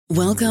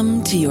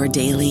Welcome to your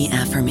daily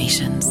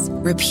affirmations.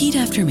 Repeat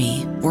after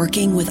me.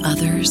 Working with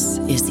others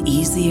is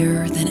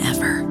easier than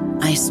ever.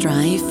 I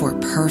strive for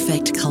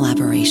perfect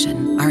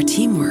collaboration. Our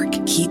teamwork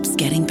keeps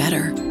getting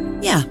better.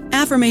 Yeah,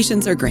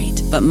 affirmations are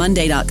great, but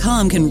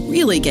Monday.com can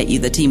really get you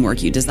the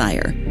teamwork you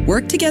desire.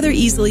 Work together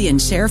easily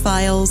and share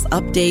files,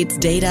 updates,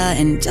 data,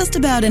 and just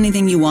about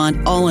anything you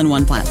want all in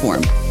one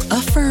platform.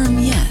 Affirm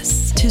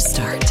yes to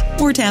start,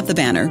 or tap the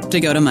banner to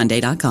go to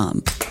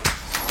Monday.com.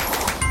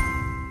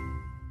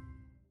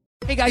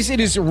 Hey guys, it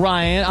is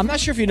Ryan. I'm not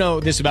sure if you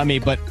know this about me,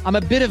 but I'm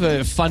a bit of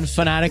a fun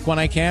fanatic when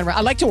I can. I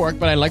like to work,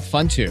 but I like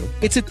fun too.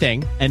 It's a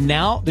thing. And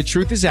now the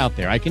truth is out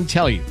there. I can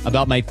tell you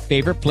about my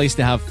favorite place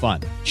to have fun.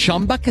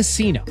 Chumba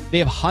Casino. They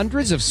have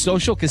hundreds of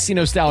social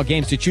casino style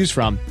games to choose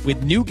from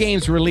with new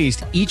games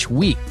released each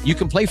week. You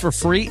can play for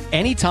free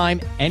anytime,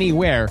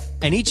 anywhere.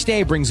 And each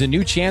day brings a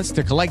new chance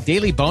to collect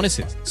daily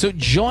bonuses. So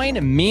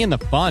join me in the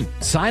fun.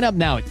 Sign up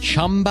now at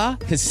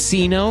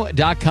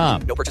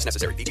ChumbaCasino.com. No purchase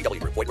necessary. VGW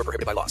Group. Void where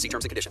prohibited by law. See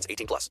terms and conditions.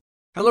 18+.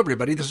 Hello,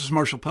 everybody. This is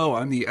Marshall Poe.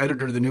 I'm the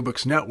editor of the New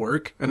Books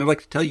Network, and I'd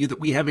like to tell you that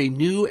we have a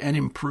new and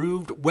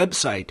improved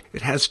website.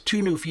 It has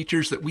two new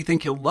features that we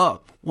think you'll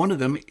love. One of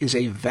them is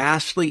a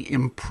vastly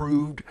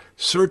improved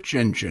search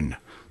engine,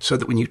 so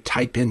that when you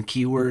type in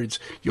keywords,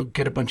 you'll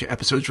get a bunch of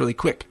episodes really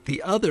quick.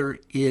 The other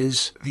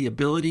is the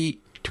ability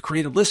to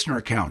create a listener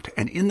account.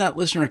 And in that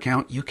listener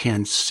account, you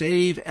can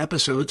save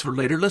episodes for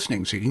later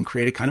listening. So you can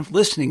create a kind of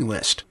listening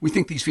list. We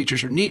think these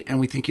features are neat and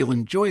we think you'll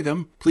enjoy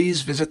them.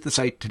 Please visit the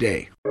site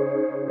today.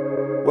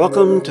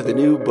 Welcome to the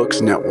New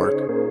Books Network.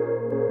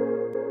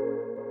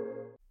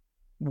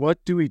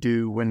 What do we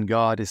do when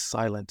God is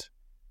silent?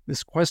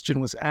 This question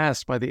was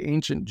asked by the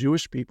ancient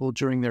Jewish people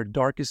during their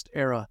darkest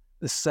era,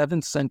 the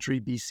 7th century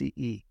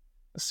BCE.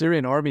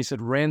 Assyrian armies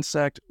had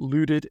ransacked,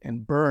 looted,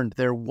 and burned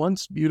their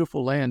once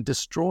beautiful land,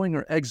 destroying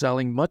or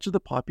exiling much of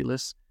the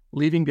populace,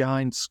 leaving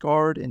behind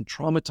scarred and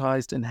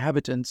traumatized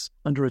inhabitants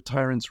under a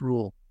tyrant's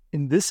rule.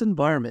 In this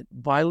environment,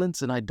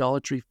 violence and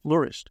idolatry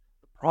flourished.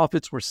 The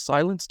prophets were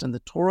silenced and the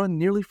Torah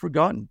nearly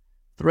forgotten,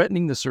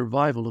 threatening the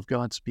survival of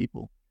God's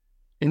people.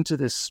 Into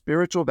this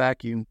spiritual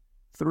vacuum,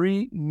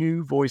 3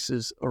 new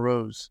voices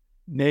arose: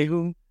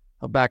 Nahum,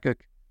 Habakkuk,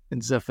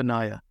 and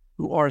Zephaniah,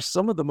 who are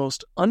some of the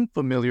most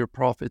unfamiliar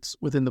prophets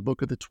within the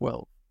Book of the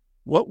 12.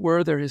 What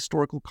were their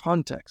historical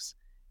contexts?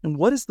 And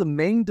what is the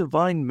main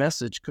divine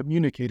message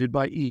communicated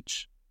by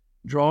each?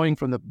 Drawing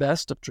from the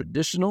best of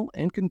traditional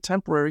and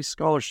contemporary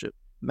scholarship,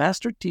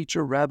 Master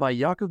Teacher Rabbi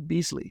Yaakov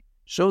Beasley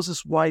shows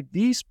us why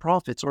these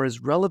prophets are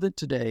as relevant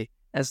today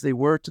as they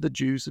were to the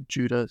Jews of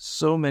Judah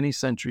so many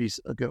centuries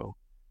ago.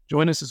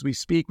 Join us as we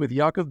speak with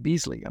Yaakov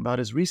Beasley about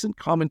his recent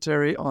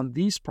commentary on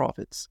these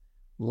prophets,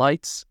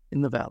 Lights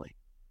in the Valley.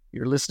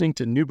 You're listening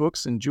to New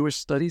Books in Jewish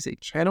Studies, a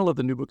channel of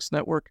the New Books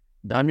Network,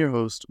 and I'm your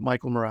host,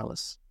 Michael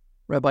Morales.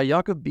 Rabbi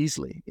Yaakov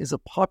Beasley is a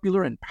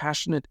popular and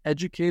passionate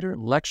educator,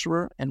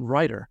 lecturer, and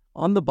writer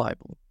on the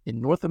Bible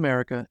in North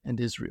America and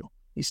Israel.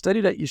 He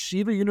studied at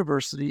Yeshiva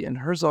University and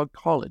Herzog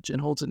College and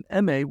holds an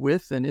MA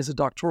with and is a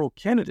doctoral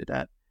candidate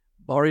at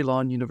Bar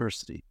Ilan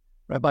University.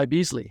 Rabbi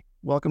Beasley,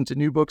 welcome to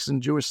New Books in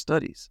Jewish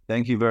Studies.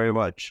 Thank you very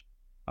much.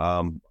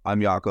 I'm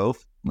Yaakov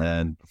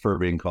and prefer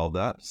being called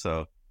that,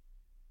 so...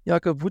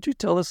 Yaakov, would you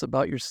tell us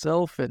about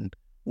yourself and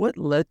what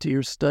led to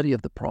your study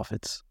of the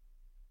prophets?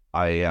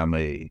 I am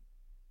a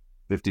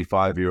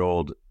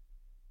 55-year-old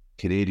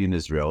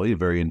Canadian-Israeli, a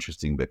very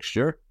interesting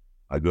mixture.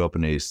 I grew up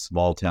in a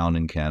small town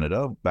in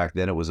Canada. Back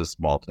then it was a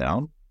small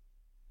town.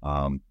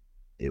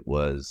 It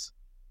was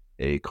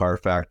a car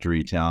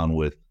factory town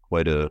with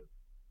quite a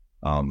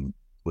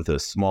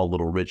small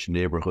little rich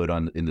neighborhood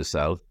in the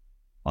south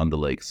on the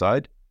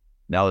lakeside.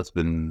 Now it's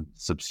been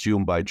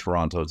subsumed by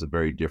Toronto. It's a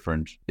very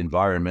different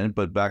environment.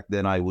 But back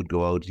then I would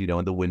go out,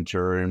 in the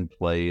winter and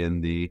play in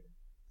the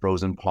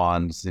frozen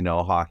ponds,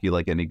 hockey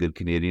like any good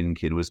Canadian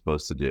kid was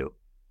supposed to do.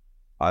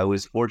 I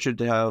was fortunate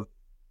to have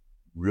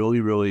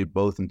really, really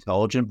both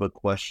intelligent but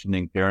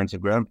questioning parents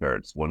and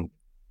grandparents. One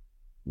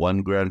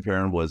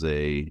grandparent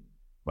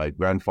my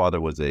grandfather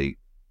was an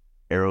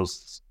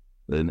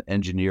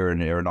engineer,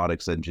 an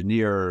aeronautics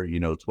engineer,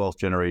 12th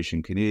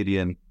generation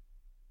Canadian.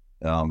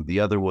 The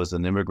other was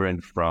an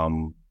immigrant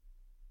from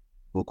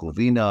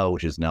Bukovina,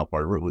 which is now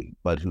part of Italy,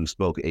 but who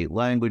spoke 8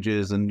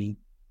 languages.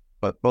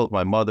 But both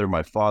my mother,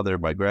 my father,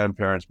 my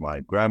grandparents, my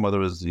grandmother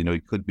was,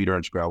 could beat her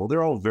in Scrabble.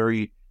 They're all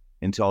very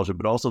intelligent,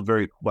 but also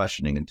very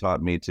questioning, and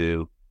taught me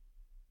to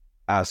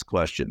ask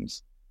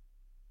questions.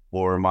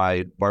 For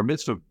my bar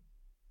mitzvah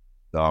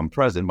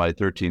present, my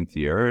 13th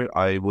year,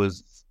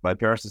 my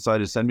parents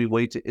decided to send me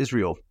away to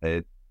Israel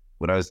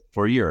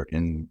for a year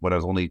when I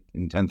was only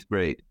in 10th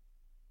grade.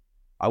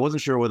 I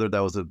wasn't sure whether that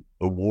was a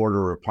reward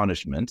or a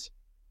punishment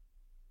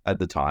at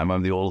the time.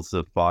 I'm the oldest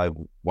of 5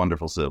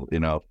 wonderful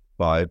siblings,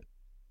 5.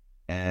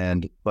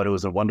 But it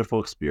was a wonderful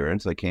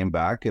experience. I came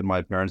back and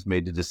my parents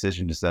made the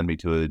decision to send me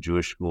to a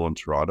Jewish school in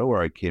Toronto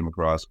where I came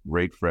across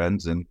great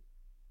friends. And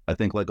I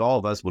think like all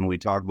of us, when we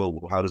talk about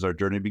how does our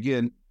journey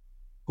begin,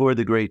 who are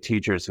the great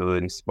teachers who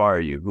inspire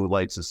you, who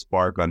lights a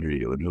spark under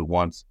you and who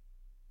wants,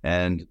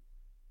 and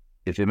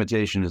if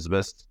imitation is the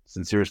best,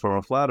 sincerest form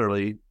of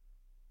flattery,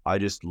 I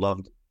just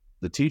loved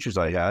the teachers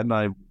I had, and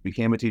I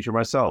became a teacher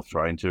myself,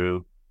 trying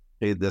to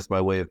pay this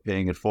my way of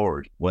paying it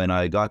forward. When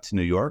I got to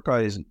New York,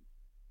 I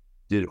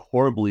did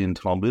horribly in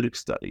Talmudic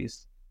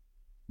studies,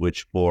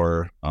 which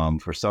for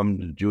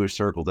some Jewish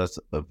circles,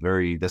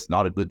 that's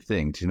not a good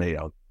thing.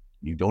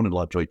 You don't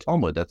enjoy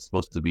Talmud. That's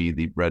supposed to be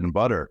the bread and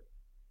butter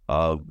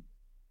of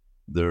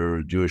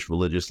their Jewish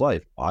religious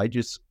life. I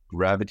just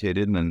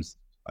gravitated, and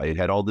I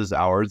had all these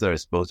hours that I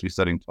was supposed to be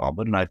studying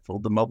Talmud, and I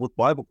filled them up with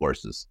Bible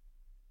courses,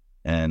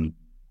 and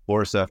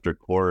course after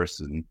course,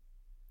 and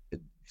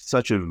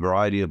such a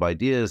variety of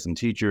ideas and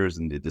teachers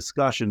and the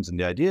discussions and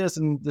the ideas,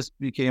 and this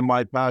became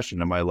my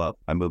passion and my love.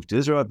 I moved to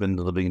Israel. I've been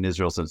living in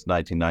Israel since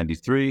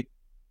 1993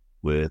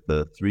 with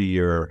a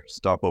 3-year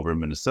stopover in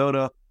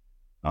Minnesota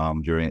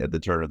at the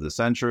turn of the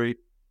century.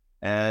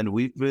 And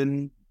I've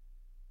been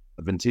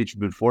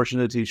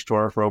fortunate to teach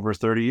Torah for over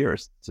 30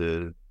 years,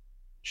 to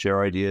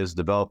share ideas,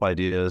 develop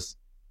ideas.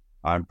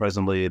 I'm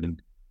presently at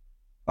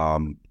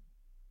an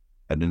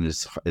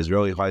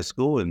Israeli high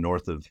school in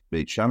north of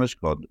Beit Shemesh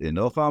called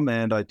Nahum,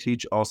 and I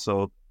teach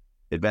also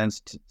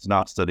advanced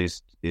Tanakh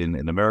studies in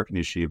an American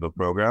yeshiva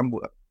program,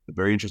 a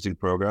very interesting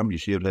program,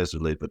 Yeshiva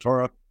Hesed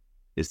Torah.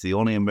 It's the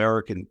only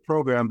American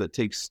program that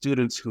takes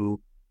students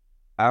who,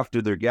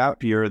 after their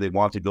gap year, they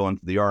want to go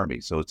into the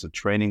army. So it's a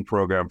training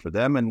program for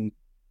them, and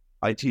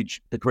I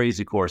teach the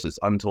crazy courses,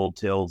 untold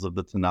tales of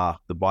the Tanakh,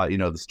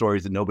 the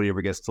stories that nobody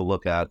ever gets to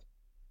look at.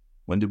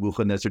 When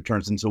Nebuchadnezzar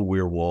turns into a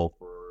werewolf.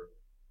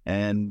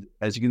 And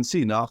as you can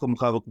see, Nahum,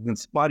 Habakkuk, and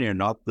Zephaniah are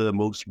not the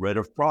most read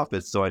of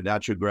prophets, so I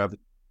naturally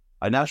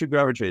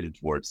gravitated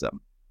towards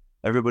them.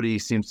 Everybody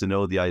seems to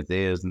know the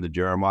Isaiahs and the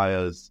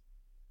Jeremiahs,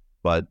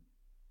 but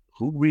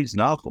who reads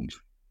Nahum?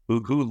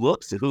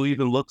 Who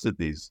even looks at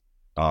these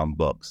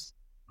books?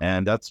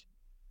 And that's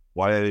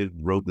why I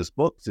wrote this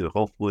book, to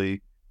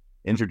hopefully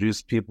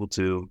introduce people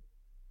to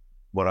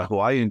who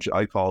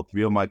I call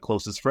 3 of my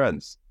closest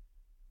friends.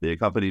 They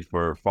accompanied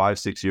for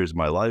 5-6 years of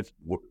my life,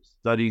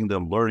 studying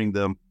them, learning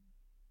them,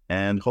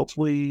 and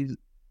hopefully,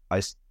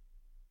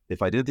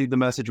 if I didn't think the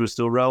message was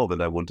still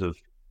relevant, I wouldn't have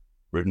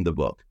written the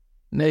book.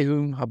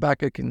 Nahum,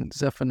 Habakkuk, and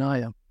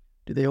Zephaniah,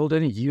 do they hold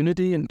any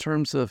unity in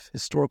terms of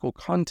historical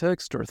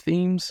context or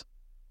themes?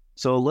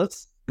 So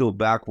let's go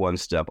back one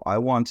step. I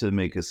want to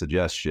make a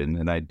suggestion,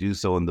 and I do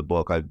so in the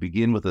book. I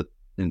begin with an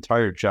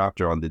entire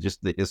chapter on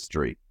just the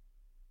history.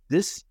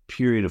 This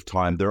period of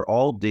time, they're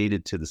all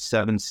dated to the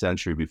 7th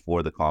century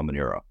before the Common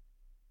Era,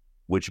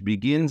 which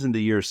begins in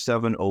the year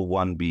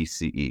 701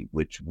 BCE,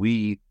 which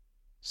we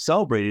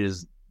celebrated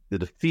as the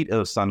defeat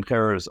of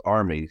Sennacherib's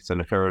army,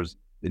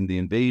 in the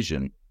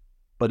invasion,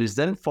 but is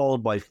then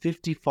followed by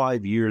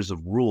 55 years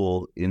of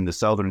rule in the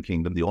southern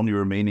kingdom, the only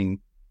remaining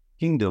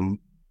kingdom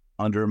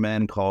under a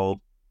man called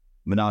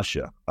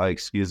Manasseh. I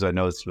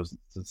know it's supposed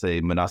to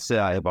say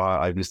Manasseh.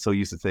 I'm just so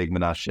used to saying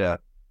Manasseh.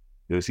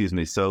 Excuse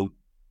me. So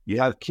you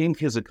have King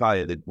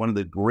Hezekiah, one of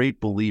the great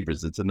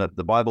believers.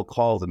 The Bible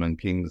calls him in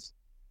Kings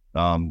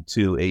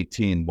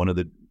 2:18, one of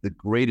the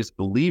greatest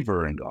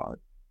believer in God.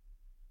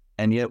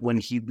 And yet when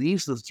he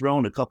leaves the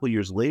throne a couple of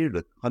years later,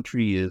 the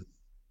country is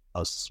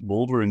a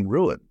smoldering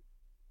ruin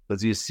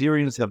because the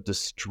Assyrians have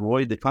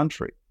destroyed the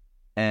country.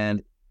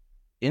 And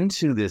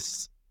into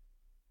this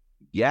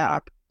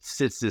gap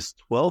sits this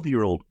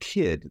 12-year-old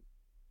kid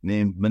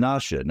named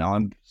Manasseh. Now,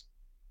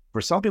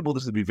 for some people,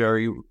 this would be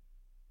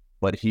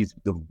but he's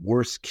the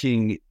worst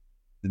king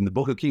in the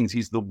Book of Kings.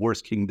 He's the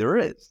worst king there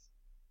is.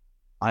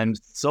 I'm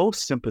so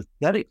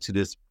sympathetic to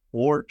this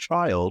poor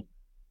child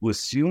who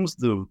assumes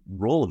the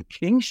role of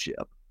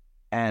kingship,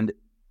 and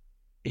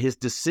his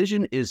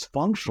decision is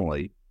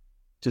functionally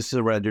to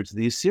surrender to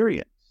the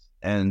Assyrians.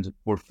 And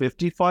for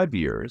 55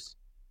 years,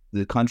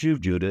 the country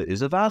of Judah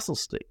is a vassal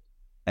state.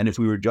 And if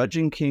we were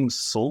judging kings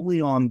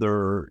solely on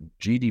their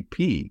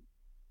GDP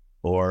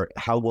or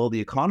how well the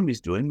economy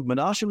is doing,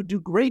 Manasseh would do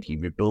great. He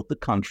rebuilt the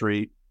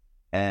country,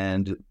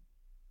 and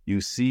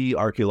you see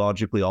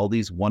archaeologically all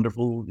these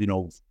wonderful,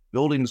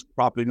 buildings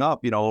propping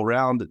up,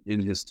 around in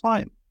his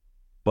time.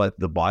 But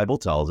the Bible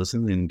tells us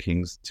in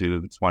Kings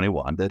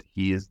 2:21 that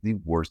he is the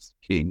worst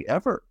king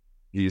ever.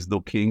 He's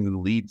the king who's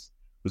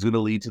going to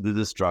lead to the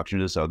destruction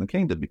of the southern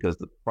kingdom, because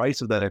the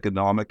price of that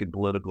economic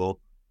growth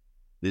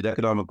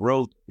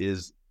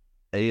is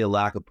a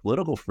lack of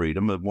political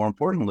freedom, but more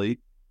importantly,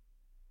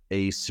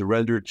 a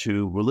surrender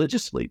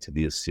religiously to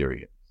the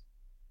Assyrians.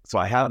 So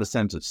I have a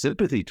sense of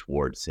sympathy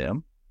towards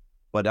him,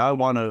 but I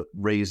want to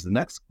raise the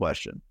next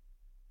question.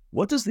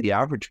 What does the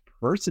average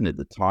person at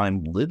the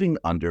time living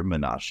under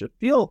Manasseh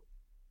feel?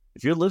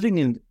 If you're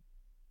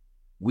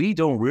we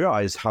don't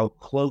realize how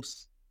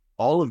close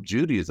all of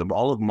Judaism,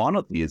 all of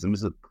monotheism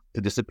is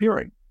to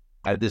disappearing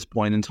at this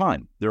point in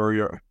time.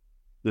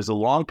 There's a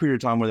long period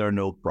of time where there are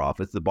no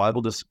prophets. The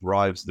Bible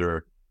describes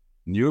they're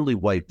nearly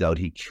wiped out.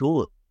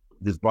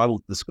 This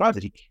Bible describes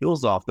that he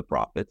kills off the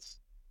prophets.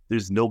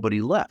 There's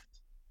nobody left.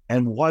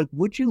 And why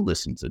would you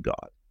listen to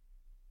God?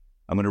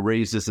 I'm going to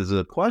raise this as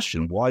a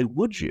question. Why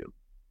would you?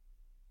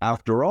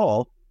 After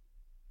all,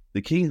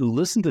 The king who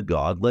listened to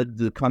God led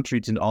the country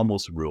to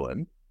almost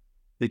ruin.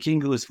 The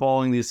king who was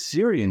following the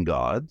Assyrian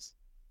gods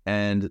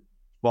and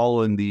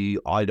following the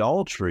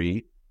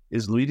idolatry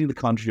is leading the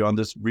country on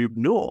this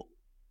renewal.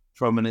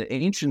 From an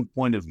ancient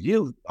point of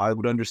view, I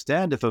would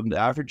understand if an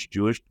average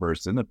Jewish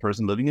person, a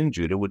person living in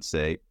Judah, would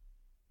say,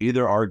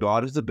 either our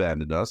God has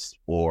abandoned us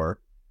or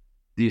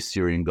the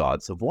Assyrian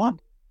gods have won.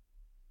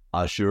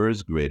 Ashur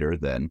is greater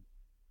than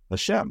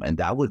Hashem. And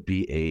that would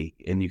be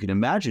and you can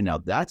imagine now,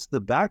 that's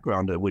the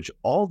background at which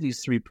all these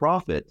three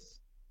prophets,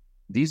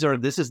 this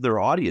is their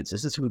audience.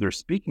 This is who they're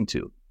speaking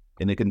to.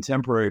 In a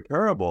contemporary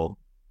parable,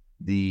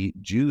 the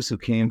Jews who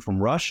came from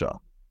Russia,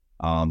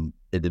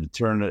 at the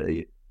turn of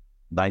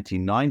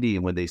 1990,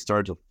 and when they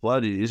started to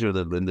flood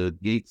Israel, when the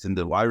gates and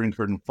the Iron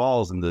Curtain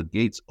falls and the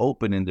gates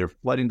open and they're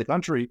flooding the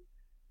country,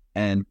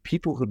 and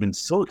people who've been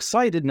so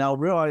excited now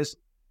realize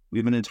we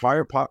have an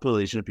entire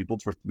population of people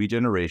for 3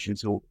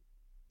 generations who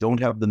don't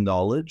have the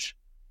knowledge,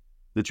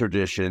 the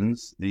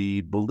traditions,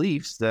 the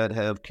beliefs that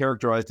have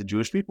characterized the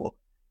Jewish people.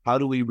 How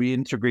do we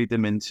reintegrate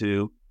them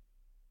into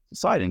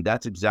society? And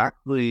that is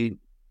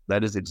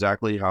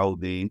exactly how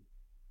the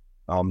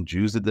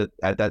Jews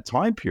at that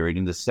time period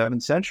in the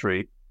 7th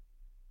century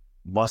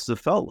must have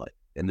felt like.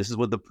 And this is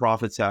what the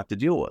prophets have to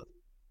deal with.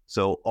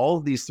 So all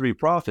of these 3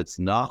 prophets,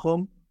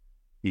 Nahum,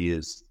 he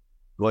is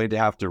going to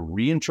have to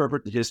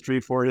reinterpret the history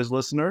for his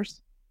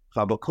listeners.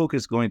 Habakkuk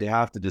is going to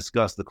have to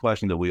discuss the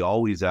question that we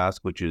always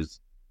ask, which is,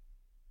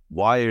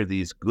 why are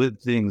these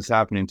good things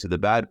happening to the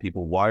bad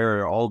people? Why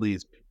are all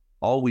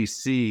we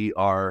see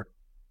are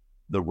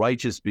the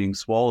righteous being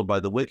swallowed by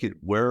the wicked?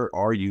 Where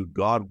are you,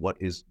 God?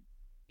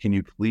 Can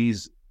you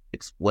please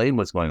explain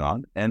what's going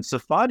on? And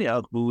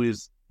Zephaniah, who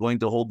is going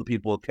to hold the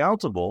people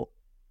accountable,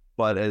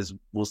 but as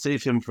we'll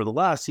save him for the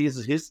last,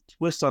 his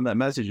twist on that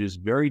message is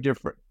very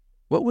different.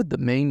 What would the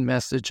main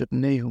message of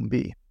Nahum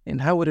be,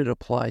 and how would it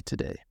apply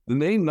today? The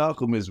name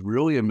Nahum is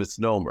really a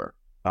misnomer.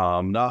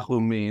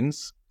 Nahum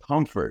means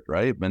comfort,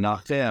 right?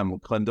 Menachem,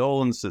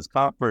 condolences,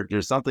 comfort.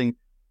 There's something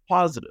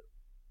positive.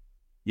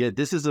 Yet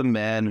this is a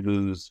man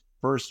whose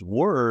first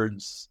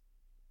words,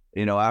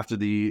 after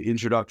the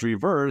introductory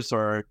verse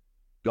are,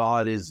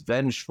 God is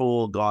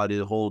vengeful, God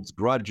holds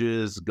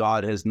grudges,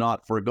 God has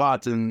not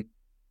forgotten.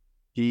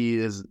 He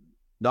is,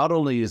 not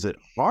only is it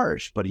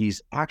harsh, but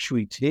he's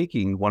actually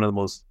taking one of the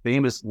most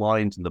famous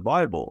lines in the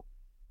Bible,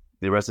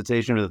 the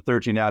recitation of the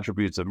 13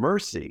 attributes of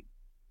mercy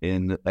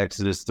in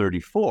Exodus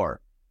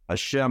 34.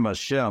 Hashem,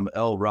 Hashem,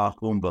 El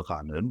Rahum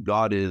B'chanan.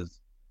 God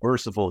is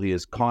merciful, he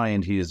is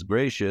kind, he is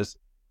gracious,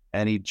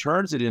 and he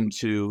turns it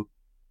into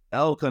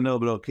El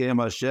Kanob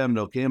Nokem Hashem,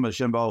 Nokem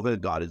Hashem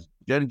Ba'oved. God is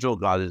gentle,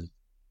 God is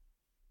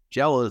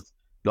jealous,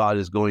 God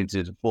is going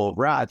to full of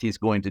wrath, he's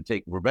going to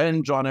take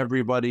revenge on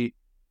everybody.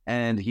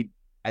 And he,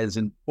 as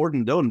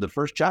important note in the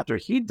first chapter,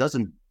 he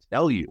doesn't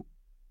tell you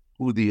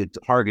who the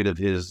target of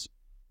his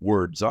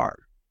words are.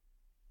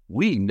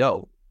 We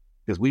know,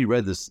 because we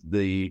read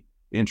the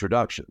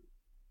introduction.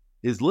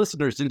 His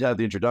listeners didn't have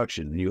the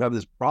introduction, and you have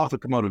this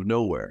prophet come out of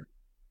nowhere,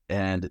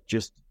 and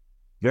just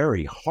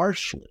very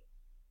harshly,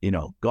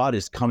 God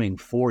is coming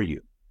for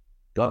you.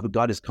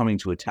 God is coming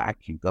to attack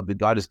you.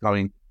 God is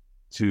coming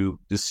to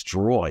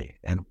destroy.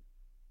 And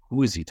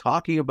who is he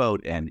talking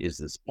about? And is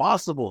this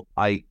possible?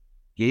 I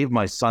gave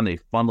my son a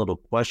fun little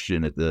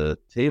question at the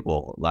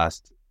table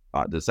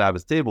the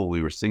Sabbath table.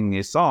 We were singing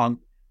a song,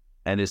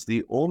 and it's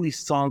the only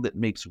song that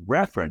makes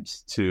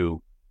reference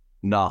to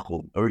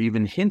Nahum or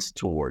even hints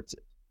towards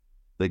it.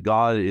 That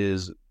God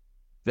is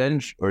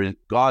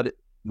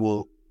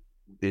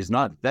is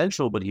not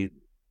vengeful, but he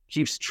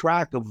keeps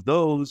track of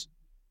those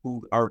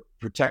who are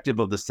protective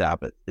of the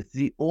Sabbath. It's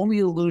the only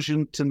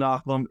allusion to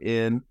Nahum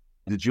in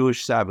the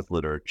Jewish Sabbath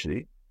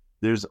liturgy.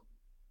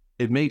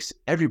 It makes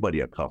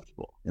everybody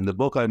uncomfortable. In the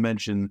book, I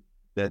mentioned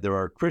that there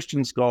are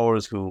Christian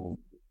scholars who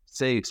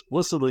say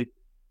explicitly,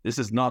 this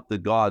is not the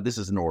God, this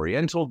is an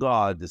Oriental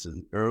God. This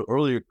is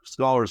earlier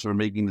scholars were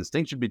making the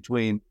distinction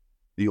between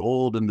the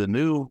Old and the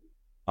New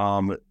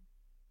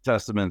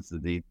Testaments.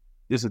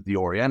 This is the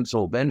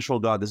Oriental, vengeful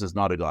God. This is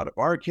not a God of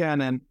our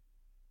canon.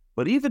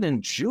 But even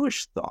in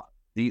Jewish thought,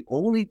 the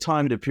only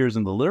time it appears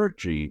in the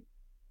liturgy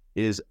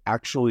is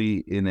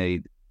actually in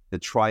the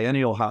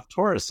triennial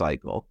Haftorah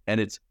cycle, and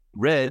it's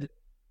read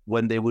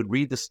when they would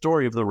read the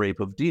story of the rape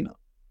of Dinah,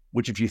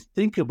 which, if you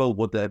think about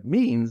what that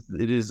means,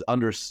 it is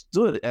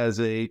understood as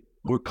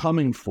we're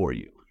coming for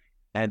you.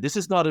 And this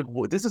is not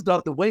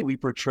the way we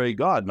portray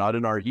God, not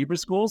in our Hebrew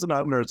schools and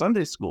not in our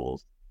Sunday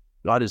schools.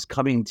 God is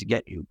coming to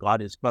get you.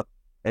 God is,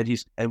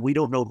 and we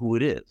don't know who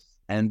it is.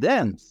 And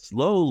then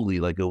slowly,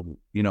 like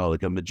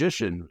a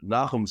magician,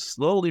 Nahum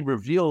slowly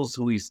reveals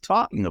who he's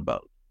talking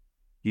about.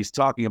 He's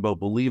talking about,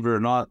 believe it or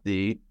not,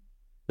 the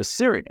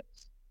Assyrians.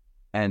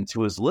 And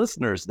to his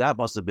listeners, that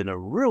must have been a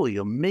really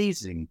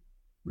amazing,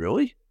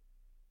 really?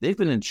 They've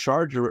been in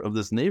charge of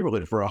this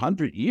neighborhood for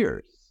 100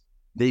 years.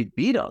 They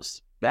beat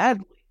us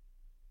badly.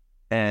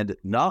 And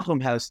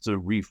Nahum has to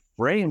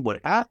reframe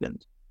what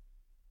happened.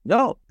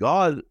 No,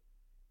 God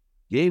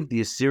gave the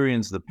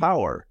Assyrians the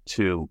power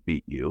to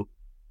beat you,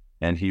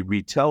 And he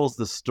retells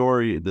the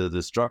story, the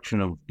destruction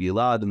of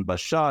Gilad and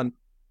Bashan,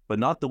 but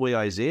not the way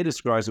Isaiah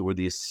describes it, where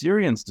the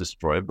Assyrians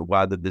destroyed, but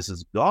rather this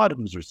is God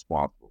who's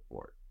responsible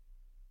for it.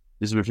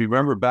 This is, if you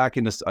remember back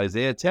in this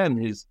Isaiah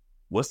 10,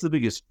 what's the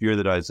biggest fear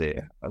that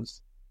Isaiah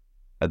has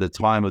at the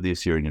time of the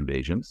Assyrian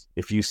invasions?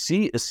 If you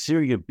see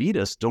Assyria beat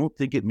us, don't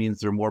think it means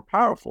they're more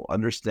powerful.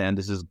 Understand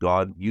this is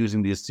God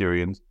using the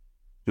Assyrians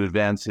to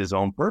advance his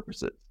own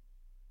purposes.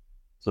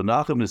 So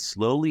Nahum is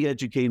slowly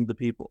educating the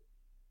people.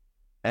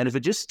 And if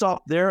it just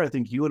stopped there, I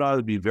think you and I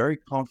would be very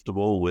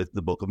comfortable with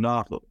the book of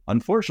Nahum.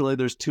 Unfortunately,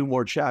 there's 2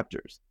 more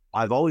chapters.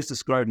 I've always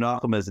described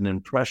Nahum as an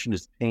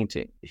impressionist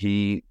painting.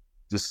 He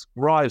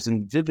describes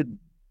in vivid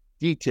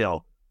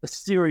detail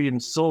Assyrian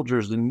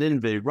soldiers in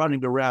Nineveh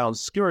running around,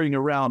 scurrying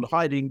around,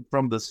 hiding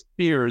from the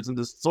spears and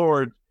the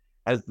sword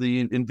as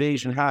the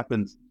invasion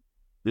happens.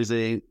 There's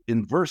in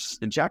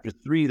chapter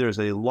 3, there's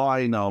a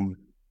line,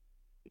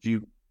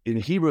 in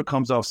Hebrew it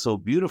comes off so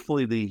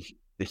beautifully, the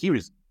Hebrew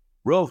is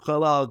Rov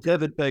Halal,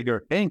 David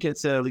Beggar,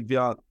 Enketzer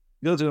Ligviat,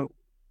 goes to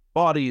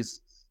bodies,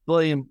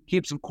 flame,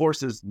 keeps of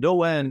courses,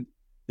 no end.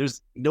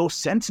 There's no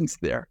sentence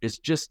there. It's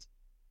just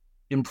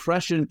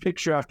impression,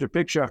 picture after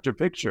picture after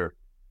picture.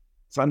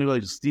 Sounding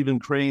like Stephen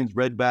Crane's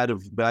Red Badge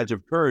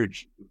of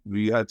Courage.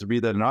 We had to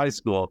read that in high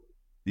school.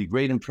 The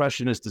great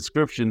impressionist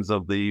descriptions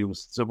of the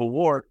Civil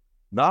War.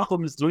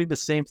 Nahum is doing the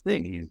same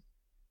thing.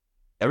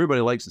 Everybody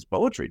likes his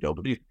poetry,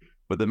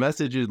 but the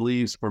message it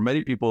leaves for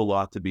many people a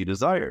lot to be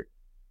desired.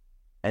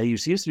 And he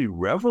seems to be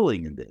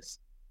reveling in this.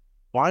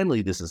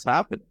 Finally, this has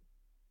happened.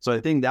 So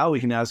I think now we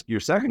can ask your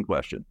second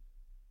question.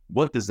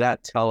 What does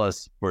that tell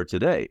us for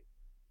today?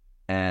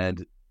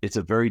 And it's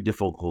a very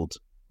difficult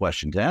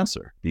question to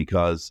answer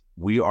because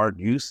we aren't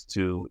used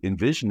to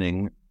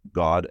envisioning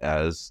God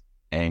as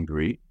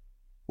angry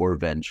or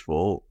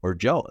vengeful or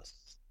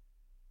jealous.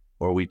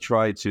 Or we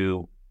try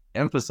to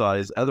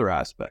emphasize other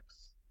aspects.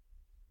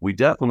 We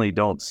definitely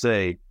don't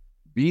say,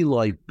 be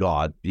like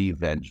God, be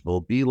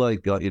vengeful, be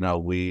like God.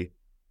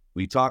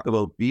 We talk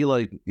about be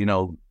like,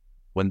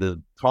 when the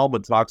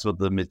Talmud talks about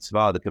the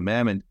mitzvah, the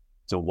commandment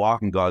to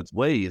walk in God's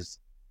ways,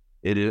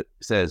 it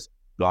says,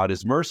 God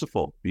is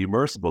merciful, be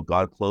merciful.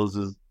 God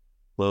clothes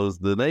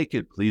the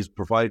naked, please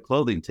provide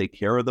clothing, take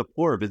care of the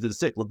poor, visit the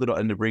sick. Look at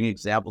and to bring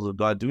examples of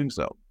God doing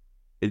so.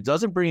 It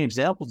doesn't bring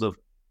examples of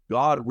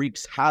God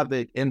wreaks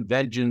havoc and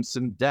vengeance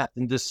and death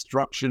and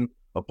destruction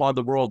upon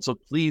the world. So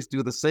please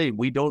do the same.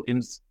 We don't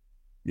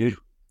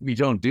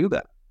do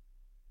that.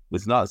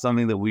 It's not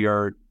something that we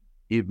are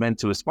meant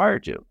to aspire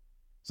to.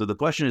 So the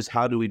question is,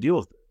 how do we deal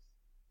with it?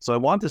 So I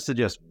want to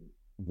suggest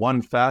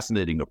one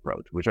fascinating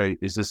approach, which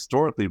is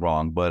historically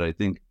wrong, but I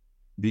think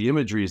the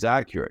imagery is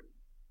accurate.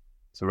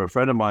 So a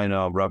friend of mine,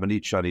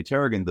 Rabbanit Shani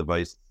Tarragon, the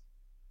vice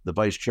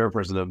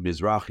chairperson of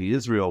Mizrahi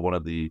Israel,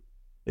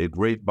 a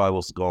great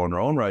Bible scholar in her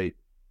own right,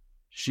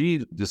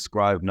 she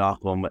described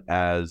Nahum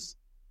as,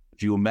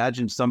 if you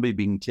imagine somebody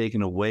being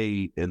taken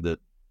away in the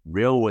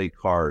railway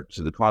car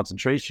to the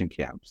concentration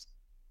camps,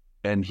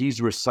 and he's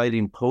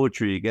reciting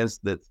poetry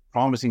against that,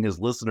 promising his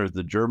listeners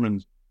the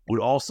Germans would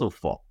also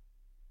fall,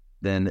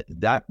 then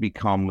that's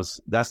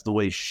the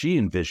way she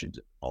envisioned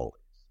it always.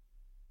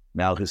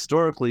 Now,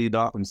 historically,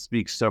 Nahum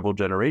speaks several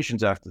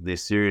generations after the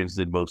Assyrians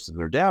did most of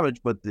their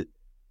damage, but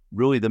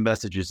really the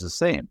message is the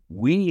same.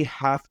 We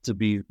have to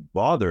be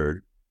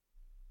bothered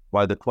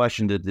by the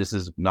question that this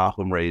is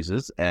Nahum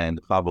raises and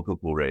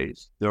Habakkuk will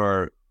raise. There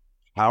are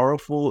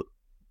powerful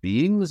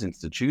beings,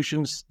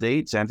 institutions,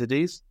 states,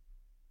 entities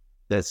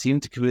that seem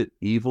to commit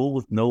evil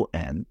with no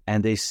end,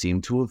 and they seem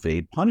to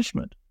evade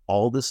punishment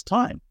all this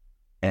time.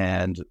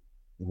 And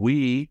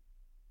we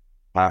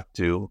have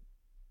to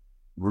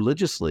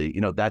religiously,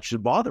 that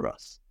should bother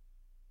us.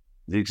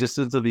 The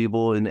existence of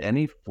evil in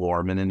any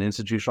form in an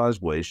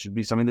institutionalized way should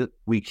be something that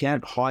we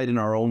can't hide in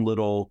our own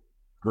little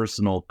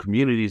personal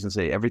communities and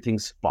say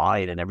everything's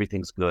fine and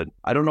everything's good.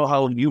 I don't know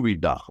how you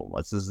read Nahum.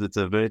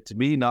 To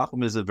me,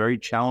 Nahum is a very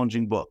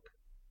challenging book.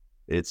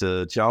 It's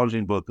a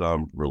challenging book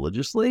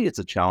religiously. It's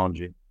a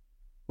challenging,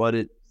 but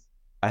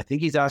I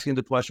think he's asking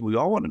the question we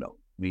all want to know.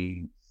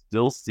 We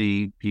still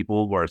see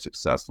people who are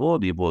successful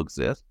and people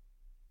exist.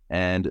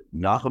 And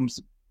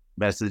Nahum's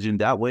message in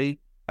that way,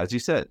 as you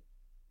said,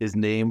 his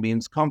name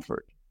means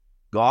comfort.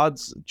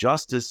 God's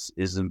justice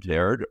is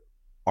impaired.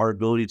 Our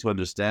ability to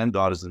understand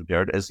God is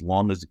impaired as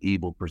long as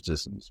evil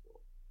persists in this world.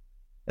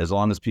 As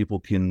long as people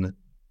can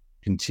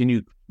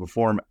continue to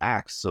perform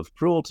acts of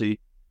cruelty,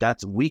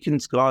 that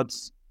weakens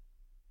God's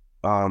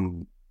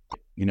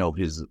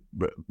his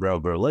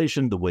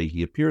revelation, the way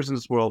he appears in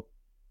this world.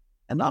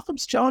 And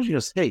Nahum's challenging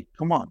us, hey,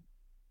 come on.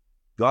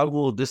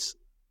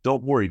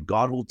 Don't worry,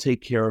 God will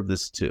take care of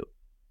this too.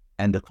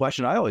 And the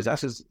question I always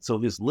ask is, so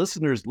his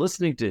listeners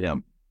listening to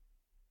him,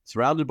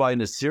 surrounded by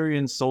an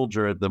Assyrian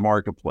soldier at the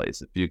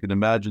marketplace, if you can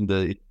imagine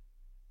the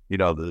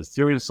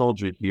Assyrian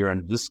soldier here,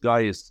 and this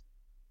guy is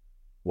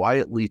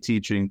quietly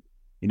teaching,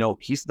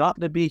 he's not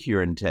going to be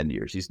here in 10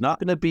 years. He's not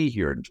going to be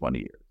here in 20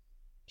 years.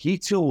 He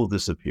too will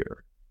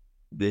disappear.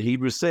 The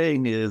Hebrew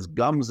saying is,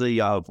 Gamze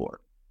Yavor.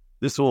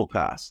 This will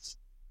pass.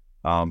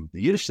 The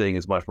Yiddish saying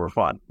is much more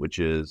fun, which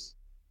is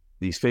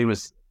these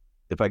famous,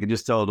 if I could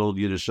just tell an old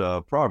Yiddish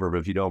proverb,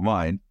 if you don't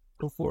mind.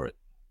 Go for it.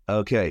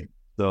 Okay,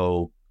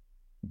 so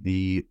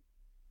the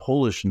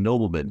Polish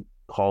nobleman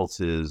calls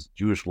his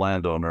Jewish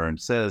landowner and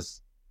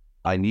says,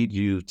 I need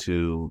you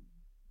to,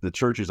 the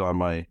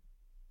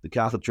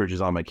Catholic Church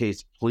is on my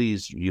case.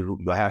 Please,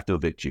 I have to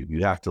evict you.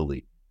 You have to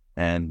leave.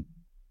 And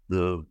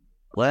the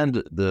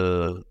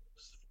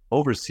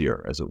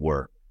overseer, as it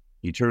were,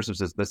 he turns and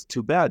says, that's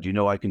too bad.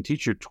 I can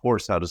teach your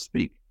horse how to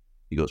speak.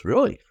 He goes,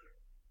 really?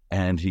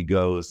 And he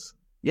goes,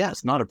 yeah,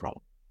 it's not a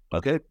problem.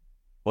 Okay,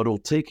 but it'll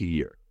take a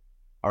year.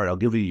 All right, I'll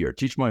give you a year.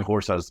 Teach my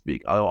horse how to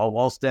speak.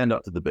 I'll stand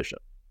up to the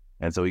bishop.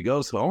 And so he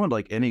goes home, and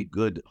like any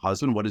good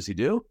husband, what does he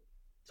do?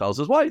 Tells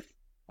his wife,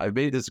 I've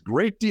made this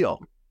great deal.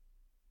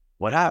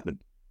 What happened?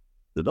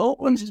 The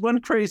nobleman just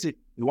went crazy.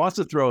 He wants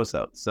to throw us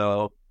out.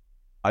 So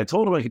I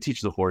told him I could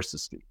teach the horse to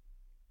speak.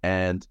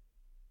 And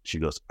she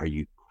goes, are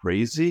you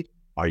crazy?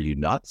 Are you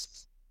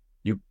nuts?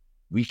 We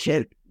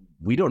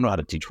don't know how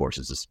to teach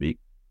horses to speak.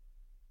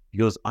 He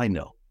goes, I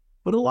know,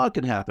 but a lot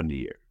can happen in a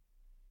year.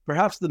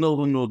 Perhaps the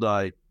nobleman will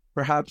die.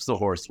 Perhaps the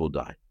horse will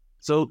die.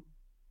 So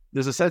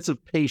there's a sense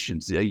of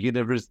patience.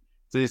 It's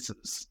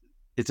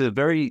a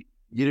very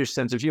Yiddish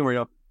sense of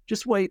humor.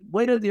 Just wait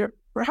a year.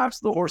 Perhaps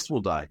the horse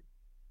will die.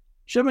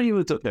 Shema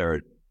Yimut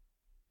Tepered.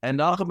 And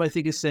Nahum, I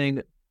think, is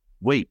saying,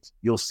 wait,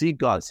 you'll see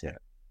God's hand.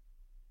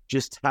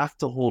 Just have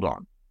to hold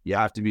on. You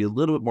have to be a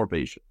little bit more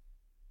patient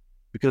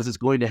because it's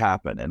going to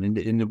happen. And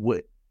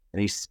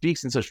and he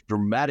speaks in such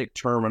dramatic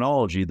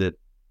terminology that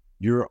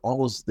you're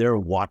always there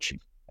watching.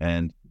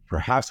 And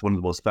perhaps one of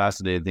the most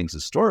fascinating things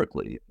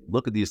historically,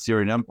 look at the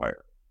Assyrian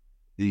Empire.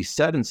 The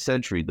 7th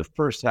century, the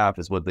first half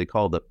is what they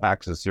call the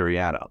Pax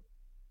Assyriana.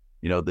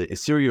 The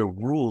Assyria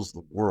rules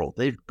the world.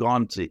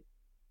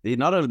 They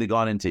not only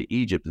gone into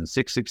Egypt in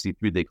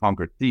 663, they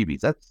conquered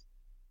Thebes. That's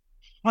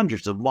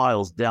hundreds of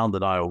miles down the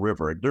Nile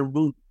River. They're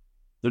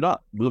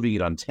not moving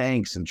it on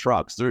tanks and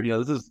trucks.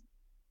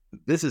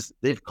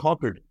 They've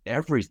conquered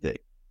everything.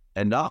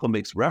 And Nahum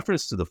makes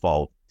reference to the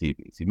fall of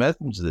Thebes. He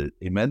mentions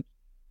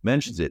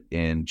it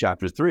in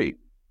chapter 3.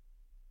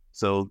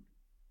 So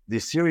the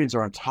Assyrians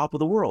are on top of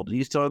the world. And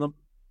he's telling them,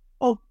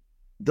 oh,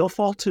 they'll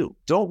fall too.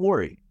 Don't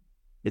worry.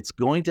 It's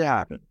going to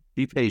happen.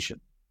 Be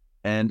patient.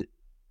 And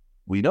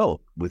we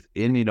know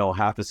within,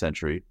 half a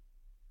century,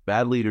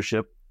 bad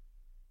leadership,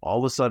 all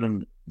of a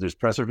sudden there's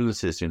pressure from the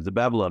Syrians, the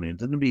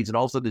Babylonians, and the Medes, and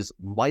all of a sudden this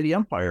mighty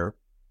empire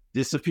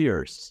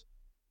disappears.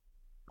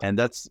 And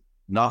that's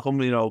Nahum,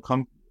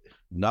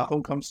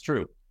 Nahum comes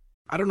true.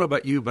 I don't know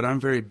about you, but I'm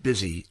very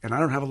busy and I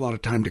don't have a lot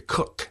of time to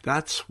cook.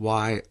 That's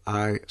why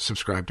I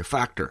subscribe to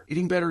Factor.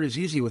 Eating better is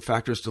easy with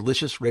Factor's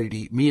delicious,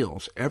 ready-to-eat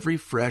meals. Every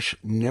fresh,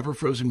 never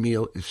frozen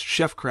meal is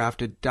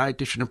chef-crafted,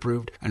 dietitian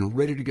approved, and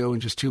ready to go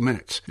in just 2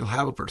 minutes. You'll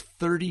have over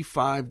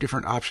 35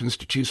 different options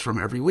to choose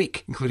from every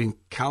week, including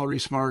Calorie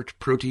Smart,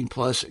 Protein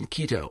Plus, and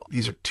Keto.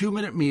 These are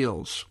 2-minute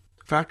meals.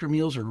 Factor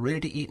meals are ready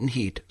to eat and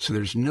heat, so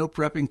there's no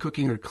prepping,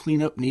 cooking, or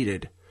cleanup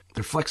needed.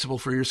 They're flexible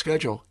for your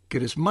schedule.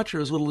 Get as much or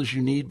as little as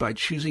you need by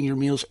choosing your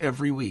meals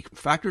every week.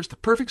 Factor is the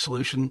perfect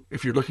solution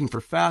if you're looking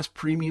for fast,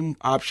 premium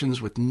options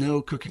with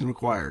no cooking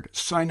required.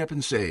 Sign up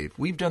and save.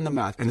 We've done the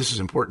math, and this is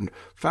important.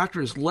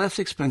 Factor is less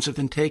expensive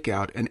than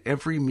takeout, and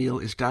every meal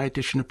is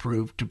dietitian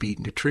approved to be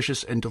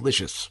nutritious and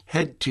delicious.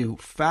 Head to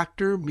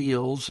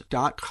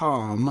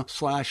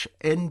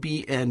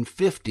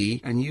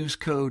factormeals.com/NBN50 and use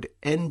code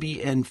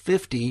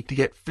NBN50 to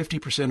get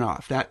 50%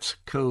 off. That's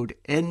code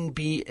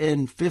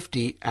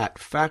NBN50 at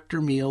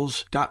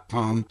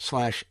factormeals.com/NBN50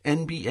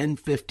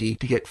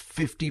 to get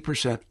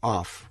 50%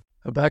 off.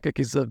 Habakkuk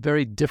is a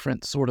very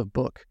different sort of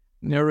book,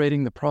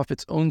 narrating the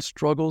prophet's own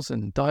struggles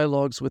and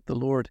dialogues with the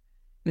Lord,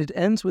 and it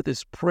ends with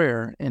his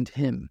prayer and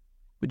hymn.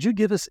 Would you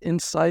give us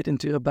insight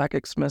into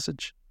Habakkuk's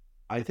message?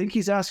 I think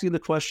he's asking the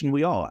question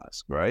we all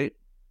ask, right?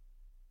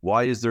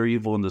 Why is there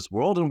evil in this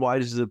world, and why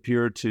does it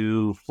appear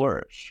to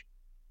flourish?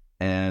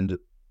 And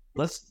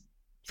let's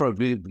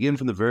begin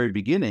from the very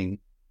beginning.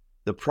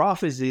 The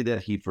prophecy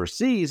that he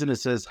foresees, and it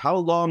says, how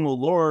long, O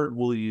Lord,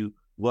 will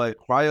I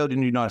cry out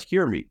and you not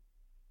hear me?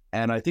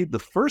 And I think the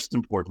first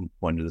important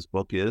point of this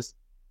book is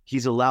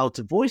he's allowed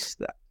to voice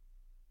that.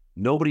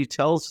 Nobody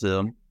tells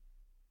him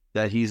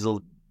that he's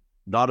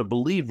not a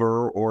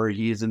believer or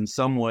he is in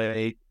some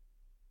way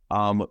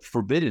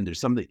forbidden. There's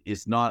something,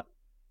 it's not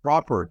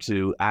proper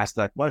to ask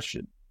that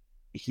question.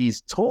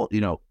 He's told,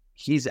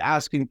 he's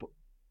asking,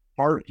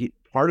 part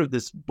of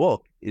this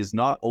book is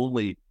not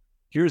only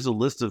here's a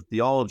list of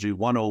theology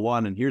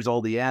 101, and here's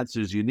all the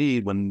answers you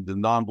need when the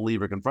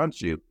non-believer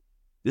confronts you.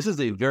 This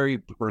is a very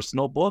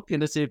personal book,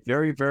 and it's a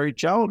very, very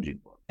challenging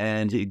book.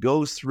 And he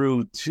goes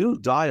through 2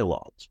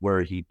 dialogues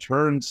where he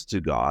turns to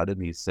God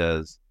and he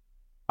says,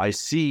 I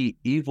see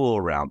evil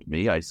around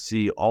me. I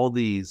see all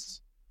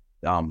these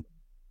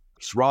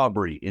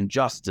robbery,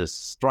 injustice,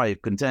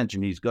 strife,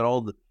 contention. He's got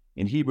all the,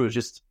 in Hebrew,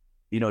 just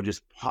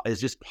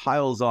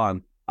piles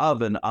on.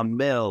 Aven,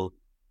 Amel,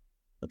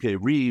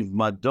 Riv,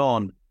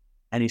 Madon.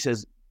 And he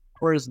says,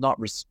 prayer is not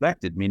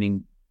respected,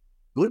 meaning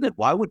goodness,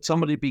 why would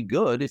somebody be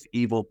good if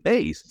evil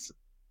pays?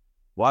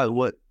 Why?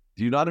 What?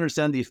 Do you not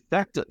understand the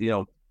effect of,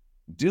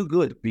 do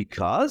good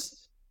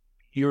because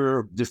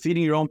you're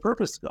defeating your own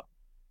purpose, God.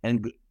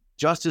 And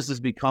justice has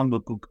become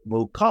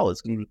we'll call it.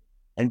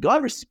 And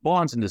God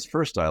responds in this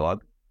first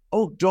dialogue,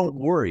 oh, don't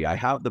worry, I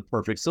have the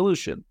perfect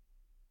solution.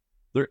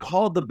 They're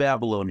called the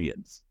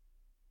Babylonians.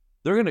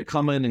 They're going to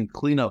come in and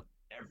clean up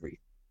everything.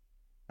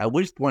 At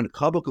which point,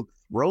 Habakkuk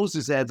throws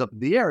his hands up in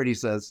the air and he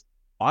says,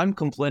 I'm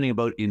complaining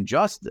about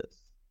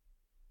injustice.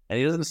 And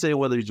he doesn't say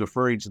whether he's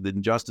referring to the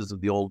injustice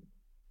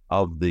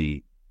of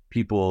the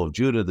people of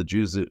Judah, the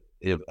Jews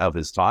of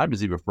his time.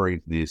 Is he referring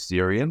to the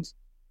Assyrians?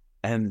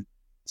 And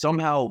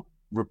somehow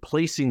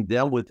replacing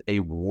them with a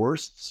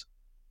worse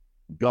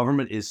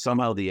government is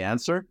somehow the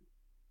answer.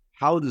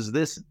 How does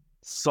this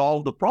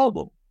solve the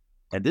problem?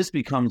 And this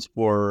becomes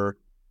for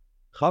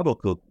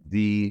Habakkuk,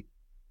 he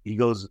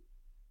goes,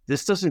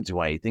 this doesn't do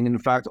anything. In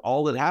fact,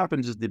 all that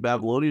happens is the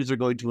Babylonians are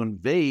going to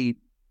invade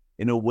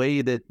in a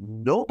way that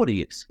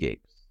nobody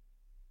escapes.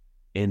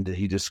 And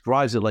he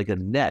describes it like a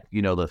net,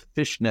 the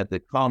fish net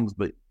that comes.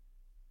 But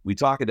we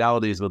talk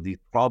nowadays about the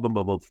problem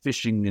about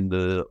fishing in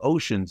the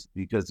oceans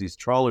because these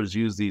trawlers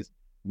use these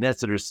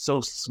nets that are so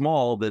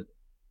small that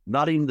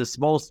not even the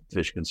smallest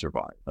fish can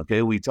survive.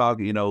 Okay, we talk,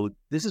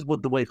 this is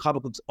what the way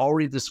Habakkuk's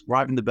already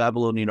describing the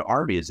Babylonian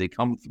army as they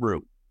come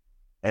through.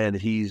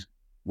 And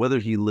whether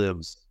he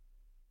lives,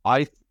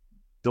 I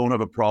don't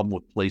have a problem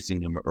with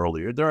placing him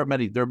earlier. There are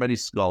many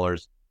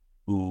scholars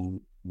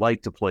who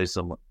like to place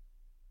him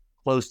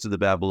close to the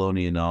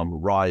Babylonian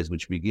rise,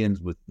 which begins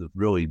with the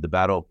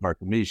Battle of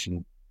Carchemish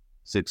in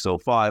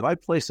 605. I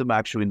place him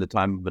actually in the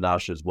time of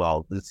Menashe as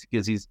well. It's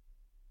because he's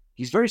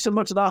very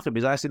similar to Nahum.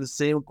 He's asking the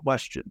same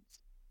questions.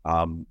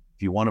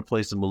 If you want to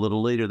place him a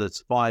little later,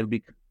 that's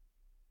fine.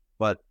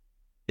 But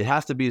it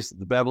has to be,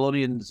 the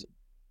Babylonians'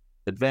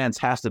 advance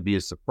has to be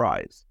a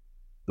surprise,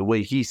 the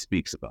way he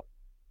speaks about.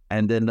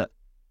 And then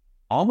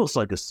almost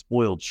like a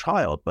spoiled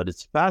child, but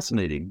it's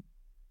fascinating.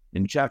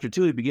 In chapter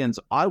 2, he begins,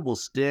 I will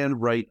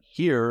stand right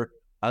here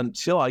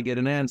until I get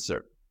an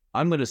answer.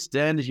 I'm going to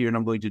stand here and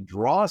I'm going to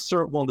draw a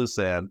circle in the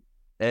sand,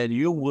 and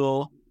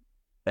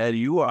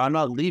I'm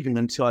not leaving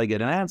until I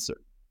get an answer.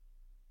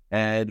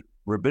 And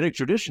rabbinic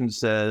tradition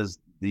says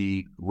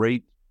the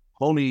great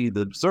Honi,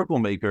 the circle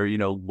maker,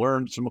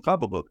 learns from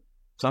Habakkuk.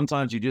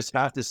 Sometimes you just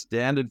have to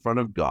stand in front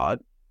of God.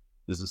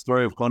 There's a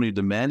story of Honi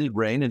demanded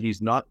rain, and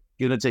he's not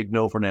going to take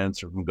no for an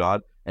answer from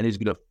God, and he's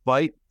going to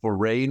fight for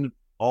rain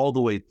all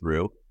the way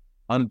through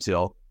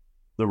until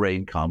the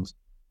rain comes.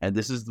 And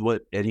this is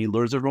and he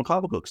learns it from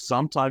Habakkuk.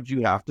 Sometimes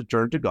you have to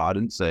turn to God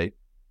and say,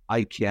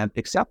 I can't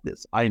accept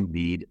this. I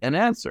need an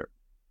answer.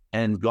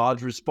 And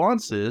God's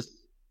response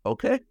is,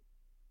 okay,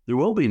 there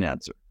will be an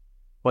answer,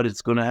 but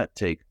it's going to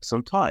take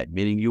some time,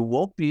 meaning you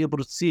won't be able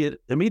to see it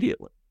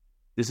immediately.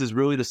 This is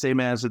really the same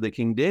answer that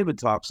King David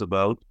talks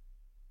about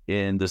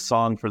in the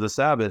Song for the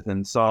Sabbath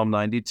in Psalm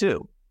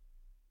 92,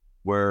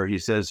 where he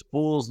says,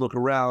 fools look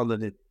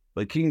around,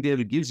 but King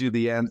David gives you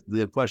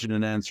the question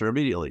and answer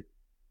immediately.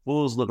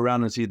 Fools look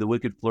around and see the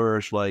wicked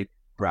flourish like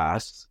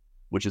grass,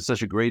 which is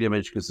such a great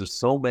image because there's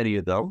so many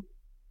of them,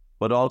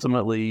 but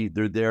ultimately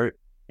they're there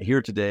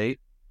here today,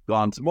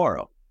 gone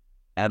tomorrow.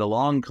 And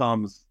along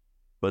comes,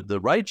 but the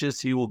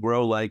righteous, he will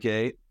grow like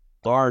a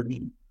large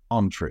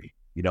palm tree,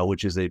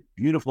 which is a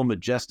beautiful,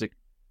 majestic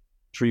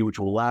tree which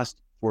will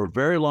last for a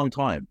very long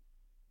time,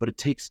 but it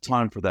takes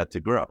time for that to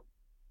grow.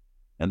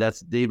 And that's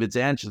David's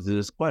answer to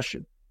this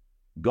question.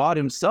 God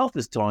himself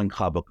is telling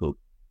Habakkuk,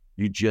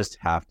 you just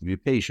have to be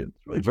patient.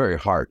 It's really very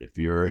hard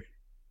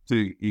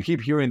you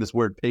keep hearing this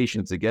word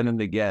patience again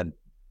and again,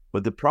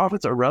 but the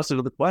prophets are wrestling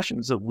with the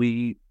questions that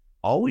we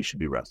always should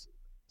be wrestling.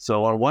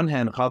 So on one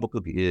hand,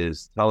 Habakkuk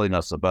is telling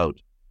us about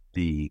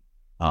the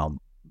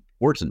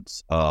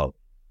importance of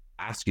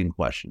asking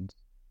questions.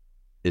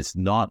 It's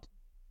not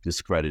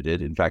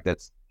discredited. In fact,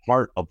 that's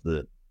part of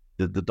the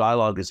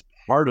dialogue is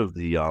part of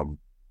the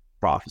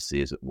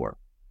prophecy, as it were.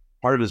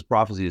 Part of his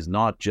prophecy is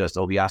not just,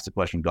 he asked a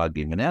question, God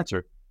gave him an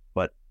answer,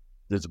 but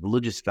there's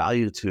religious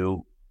value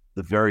to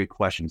the very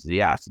questions that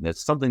he asked. And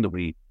it's something that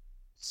we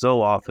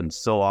so often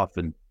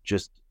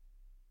just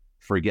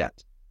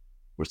forget.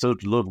 We're so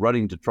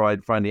running to try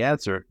and find the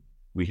answer,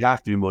 we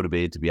have to be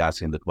motivated to be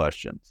asking the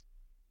questions.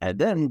 And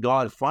then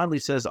God finally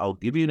says, I'll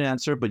give you an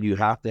answer, but you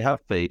have to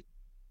have faith,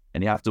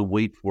 and you have to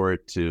wait for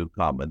it to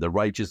come. And the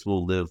righteous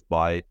will live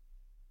by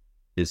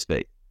his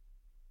faith.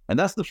 And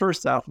that's the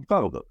first half of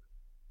Habakkuk.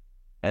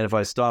 And if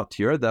I stopped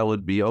here, that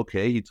would be,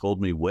 okay, he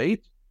told me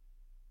wait.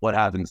 What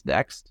happens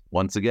next?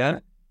 Once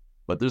again,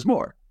 but there's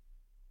more.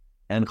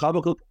 And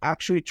Habakkuk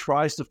actually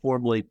tries to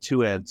formulate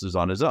two answers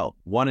on his own,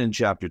 one in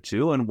chapter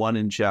 2 and one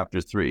in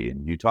chapter 3.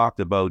 And you talked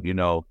about,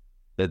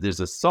 that there's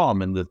a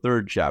psalm in the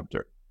 3rd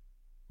chapter,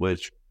 but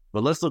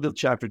let's look at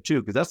chapter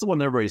 2, because that's the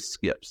one everybody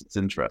skips. It's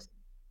interesting.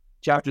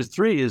 Chapter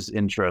 3 is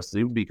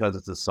interesting because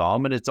it's a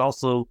psalm, and it's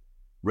also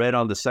read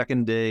on the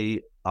second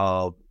day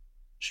of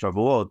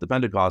Shavuot, the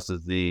Pentecost,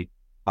 is the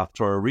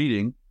Haftarah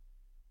reading.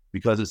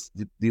 because it's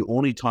the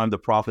only time the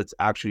prophets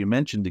actually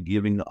mentioned the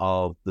giving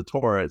of the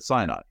Torah at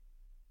Sinai.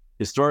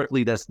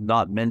 Historically, that's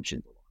not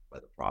mentioned by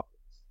the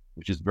prophets,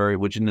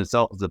 which in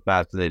itself is a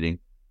fascinating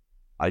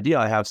idea.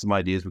 I have some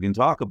ideas. We can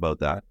talk about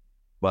that.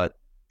 But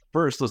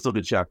first, let's look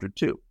at chapter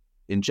 2.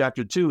 In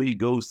chapter 2, he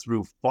goes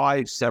through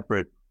 5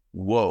 separate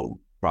woe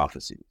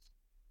prophecies.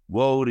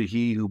 Woe to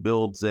he who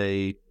builds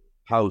a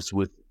house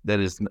that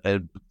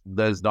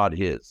is not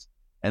his,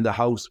 and the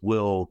house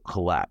will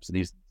collapse. And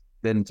he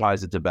then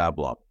ties it to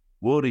Babylon.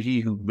 Woe to he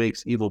who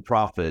makes evil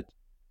profit,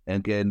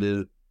 and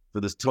for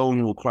this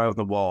tone will cry on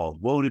the wall.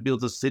 Woe to he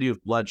builds a city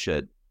of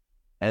bloodshed.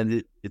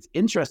 And it's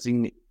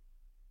interesting.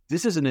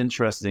 This is an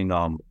interesting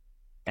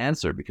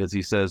answer, because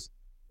he says,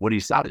 what he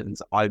said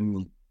is,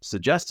 I'm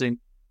suggesting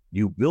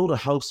you build a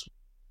house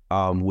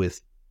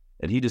with,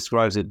 and he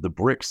describes it, the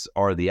bricks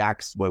are the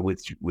axe by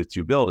which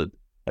you build it.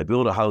 I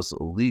build a house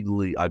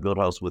illegally. I build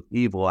a house with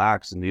evil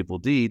acts and evil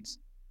deeds.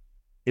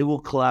 It will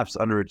collapse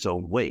under its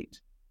own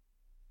weight.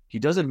 He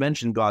doesn't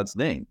mention God's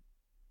name.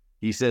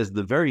 He says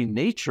the very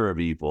nature of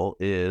evil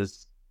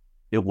is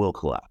it will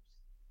collapse.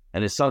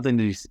 And it's something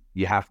that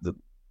you have to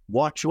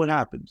watch what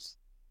happens.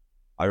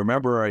 I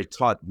remember I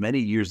taught many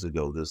years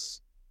ago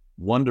this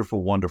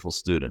wonderful, wonderful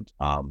student.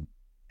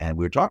 And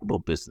we were talking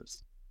about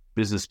business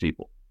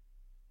people.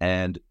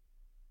 And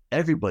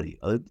everybody,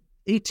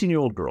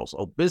 18-year-old girls,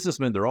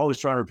 businessmen, they're always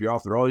trying to rip you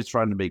off. They're always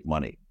trying to make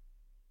money.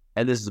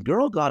 And this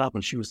girl got up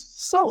and she was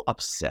so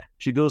upset.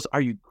 She goes,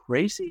 are you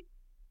crazy?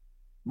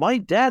 My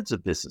dad's a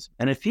businessman.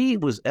 And if he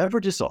was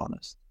ever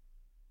dishonest,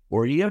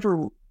 or he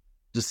ever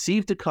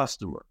deceived a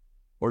customer,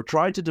 or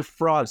tried to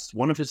defraud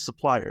one of his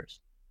suppliers,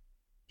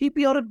 he'd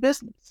be out of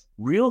business.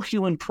 Real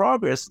human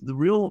progress, the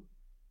real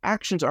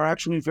actions are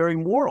actually very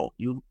moral.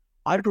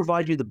 I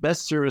provide you the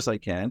best service I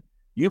can.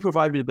 You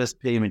provide me the best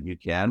payment you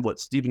can. What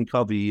Stephen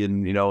Covey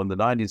in the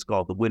 90s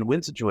called the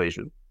win-win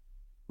situation.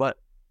 But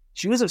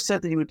she was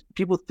upset that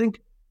people think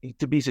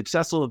to be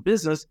successful in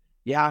business,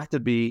 you have to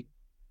be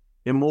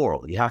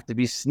immoral, you have to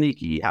be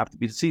sneaky, you have to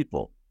be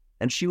deceitful.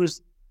 And she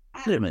was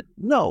adamant.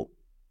 No,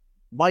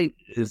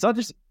 it's not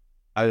just.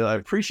 I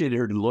appreciated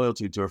her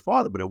loyalty to her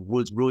father, but it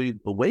was really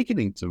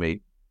awakening to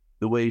me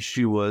the way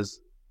she was.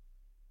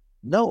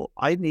 No,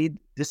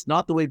 this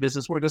not the way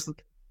business works.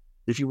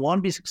 If you want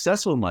to be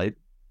successful in life,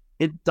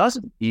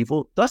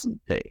 evil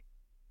doesn't pay.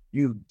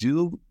 You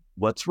do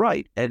what's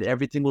right, and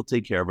everything will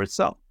take care of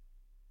itself.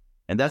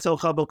 And that's how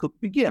Habakkuk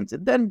begins.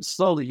 And then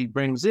slowly he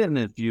brings in,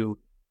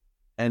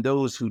 and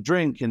those who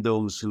drink and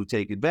those who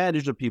take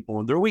advantage of people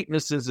and their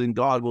weaknesses, and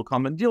God will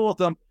come and deal with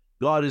them.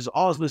 God is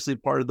obviously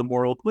part of the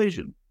moral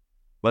equation.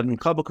 But in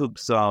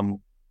Habakkuk's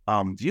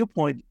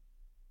viewpoint,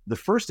 the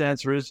first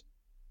answer is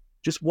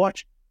just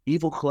watch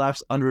evil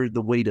collapse under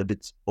the weight of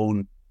its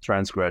own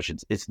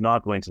transgressions. It's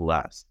not going to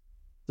last.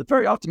 It's a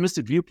very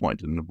optimistic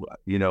viewpoint, and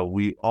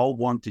we all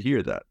want to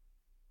hear that.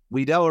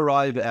 We now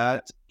arrive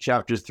at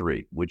chapter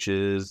 3, which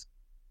is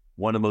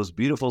one of the most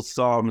beautiful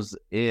psalms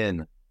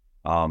in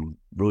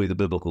really the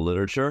biblical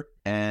literature.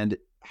 And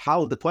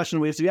the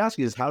question we have to be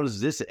asking is, how does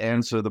this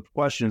answer the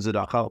questions that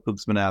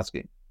Habakkuk's been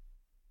asking?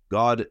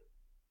 God,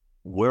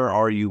 where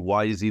are you?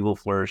 Why is evil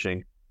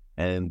flourishing?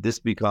 And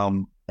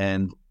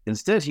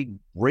instead he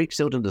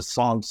breaks out into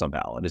song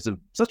somehow. And it's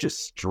such a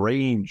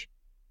strange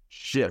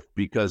shift,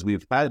 because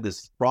we've had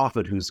this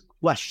prophet who's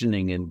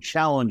questioning and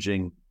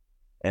challenging,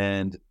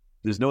 and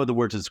there's no other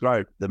word to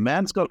describe. The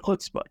man's got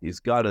chutzpah. He's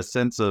got a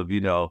sense of,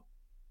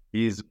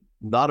 he's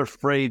not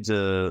afraid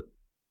to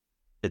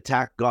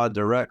attack God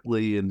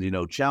directly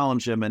and,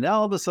 challenge him. And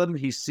all of a sudden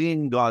he's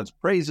seeing God's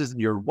praises, and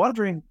you're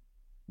wondering,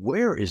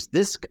 where is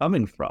this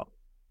coming from?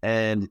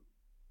 And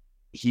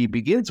he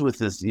begins with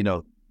this,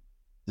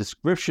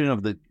 description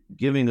of the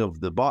giving of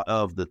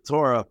the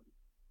Torah.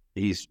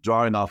 He's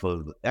drawing off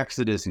of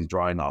Exodus, he's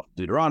drawing off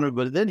Deuteronomy,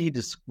 but then he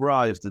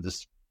describes the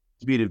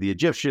defeat of the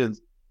Egyptians,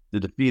 the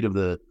defeat of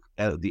the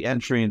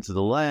entry into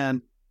the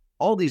land,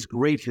 all these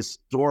great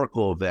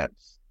historical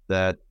events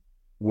that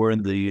were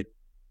in the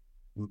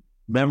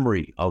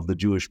memory of the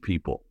Jewish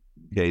people.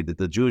 Okay, that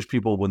the Jewish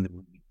people,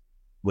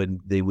 when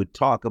they would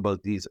talk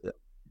about these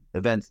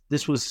events,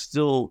 this was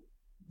still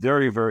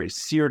very, very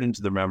seared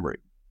into their memory.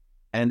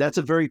 And that's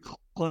a very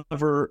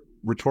clever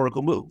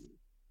rhetorical move,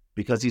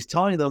 because he's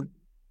telling them,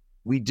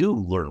 we do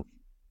learn.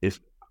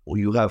 If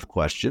you have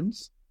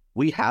questions,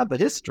 we have a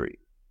history.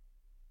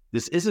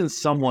 This isn't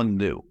someone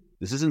new.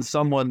 This isn't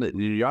someone that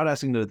you're not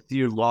asking the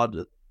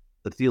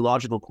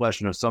theological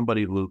question of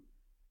somebody who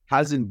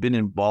hasn't been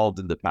involved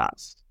in the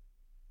past.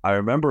 I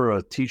remember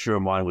a teacher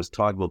of mine was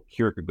talking about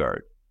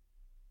Kierkegaard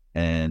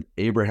and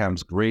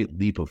Abraham's great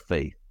leap of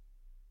faith.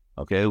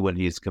 Okay, when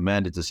he's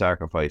commanded to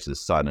sacrifice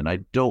his son. And I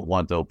don't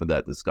want to open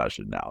that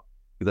discussion now,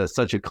 because that's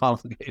such a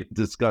complicated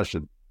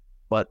discussion.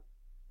 But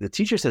the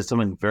teacher said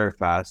something very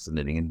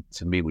fascinating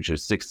to me, which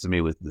sticks to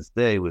me with this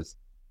day, was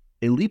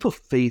a leap of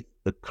faith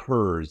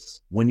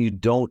occurs when you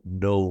don't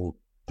know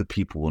the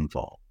people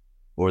involved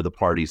or the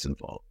parties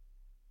involved.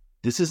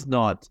 This is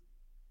not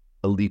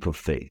a leap of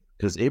faith,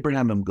 because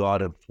Abraham and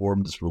God have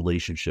formed this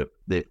relationship.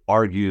 They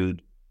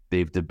argued,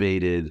 they've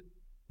debated,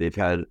 they've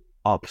had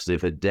ups,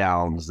 they've had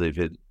downs, they've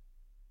had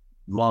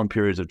long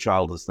periods of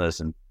childlessness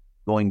and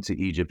going to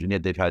Egypt, and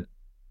yet they've had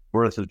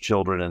birth of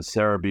children and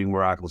Sarah being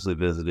miraculously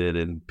visited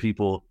and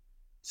people.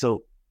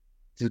 So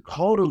to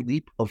call it a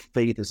leap of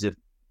faith as if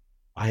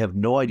I have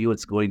no idea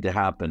what's going to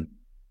happen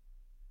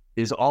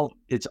it's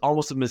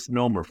almost a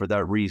misnomer for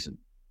that reason.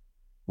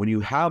 When you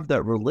have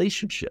that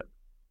relationship,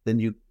 then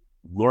you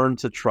learn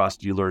to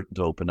trust, you learn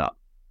to open up.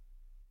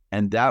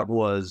 And that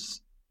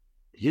was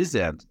his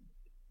end.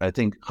 I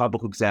think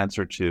Habakkuk's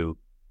answer to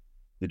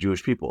the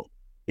Jewish people.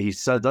 He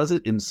does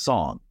it in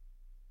song,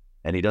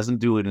 and he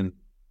doesn't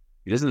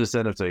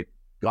instead of say,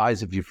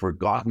 guys, have you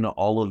forgotten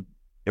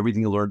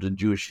everything you learned in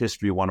Jewish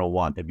History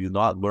 101? Have you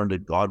not learned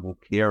that God will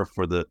care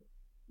for the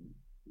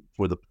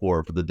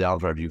poor, for the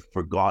downtrodden? You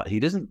forgot. He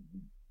doesn't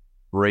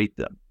berate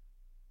them,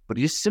 but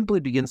he just simply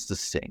begins to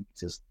sing.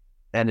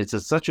 And it's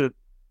such a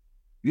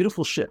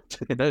beautiful shift.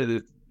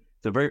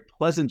 It's a very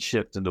pleasant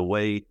shift in the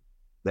way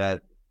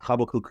that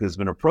Habakkuk has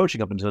been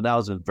approaching up until now.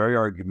 Has been very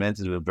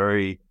argumentative and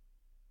very,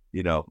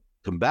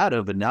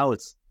 combative, and now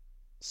it's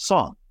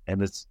song.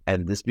 And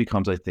this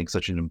becomes, I think,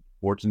 such an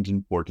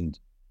important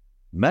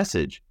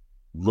message.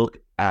 Look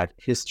at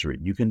history.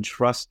 You can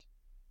trust.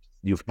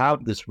 You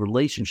have this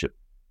relationship.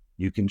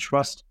 You can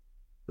trust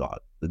God.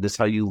 And this is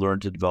how you learn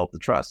to develop the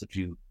trust.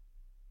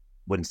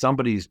 When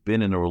somebody's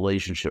been in a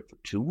relationship for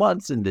 2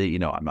 months and they,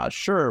 I'm not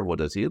sure, what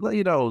does he,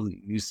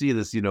 you see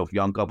this,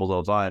 young couples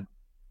all the time,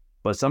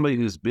 but somebody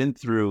who's been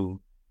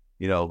through,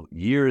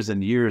 years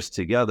and years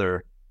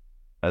together,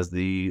 as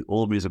the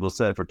old musical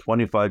said, for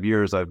 25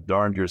 years, I've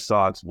darned your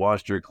socks,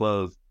 washed your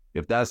clothes.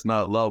 If that's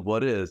not love,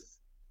 what is?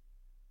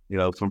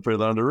 From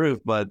Fiddler on the Roof.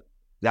 But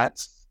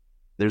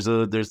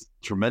there's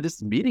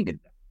tremendous meaning in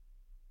that,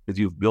 because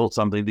you've built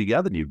something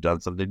together and you've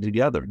done something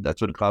together. That's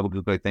what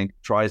Habakkuk, I think,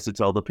 tries to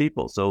tell the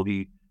people. So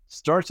he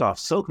starts off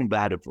so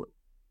combatively,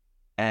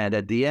 and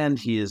at the end,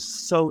 he is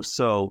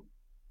so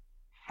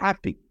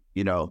happy.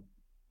 It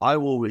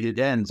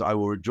ends, I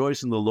will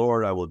rejoice in the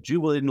Lord. I will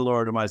jubilate in the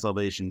Lord of my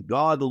salvation.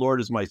 God, the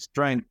Lord, is my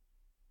strength.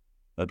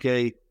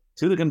 Okay,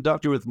 to the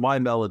conductor with my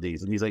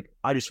melodies. And he's like,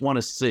 I just want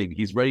to sing.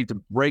 He's ready to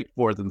break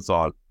forth in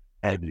song.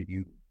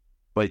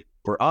 But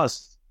for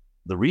us,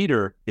 the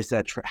reader, is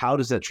that how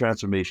does that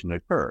transformation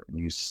occur? And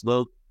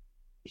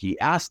he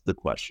asked the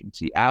questions.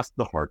 He asked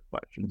the hard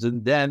questions.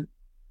 And then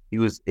he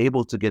was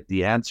able to get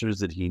the answers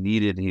that he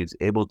needed. He was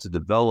able to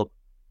develop,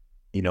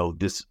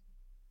 this,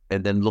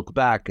 and then look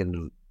back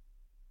and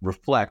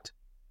reflect,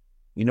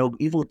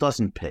 evil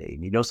doesn't pay.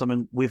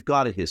 Something, we've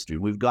got a history,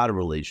 we've got a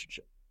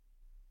relationship.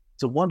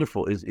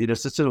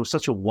 It's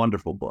such a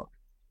wonderful book.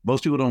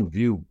 Most people don't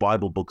view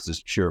Bible books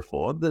as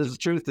cheerful. And the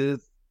truth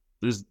is,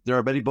 there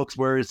are many books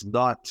where it's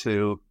not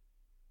too.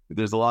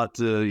 There's a lot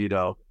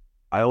to,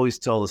 I always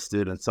tell the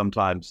students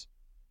sometimes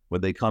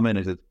when they come in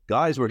and say,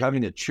 guys, we're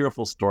having a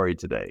cheerful story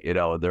today,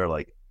 and they're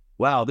like,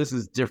 wow, this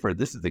is different.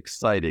 This is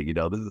exciting.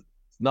 This is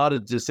not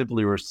just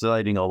simply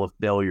reciting all the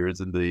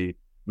failures and the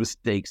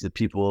mistakes that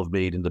people have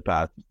made in the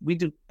past. We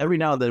do, every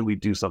now and then we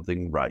do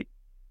something right.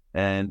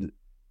 And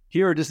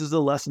here, this is a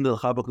lesson that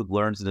Habakkuk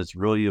learns, and it's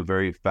really a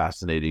very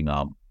fascinating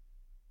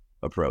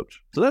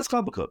approach. So that's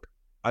Habakkuk.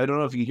 I don't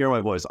know if you can hear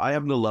my voice. I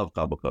happen to love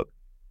Habakkuk.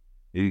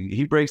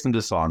 He breaks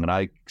into song, and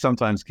I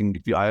sometimes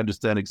I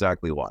understand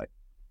exactly why.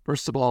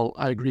 First of all,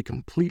 I agree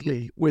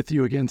completely with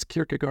you against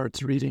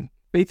Kierkegaard's reading.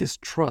 Faith is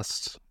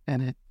trust,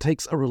 and it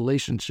takes a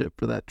relationship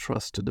for that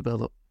trust to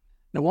develop.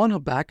 Now, on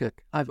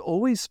Habakkuk, I've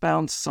always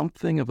found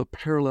something of a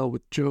parallel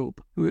with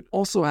Job, who had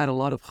also had a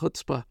lot of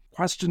chutzpah,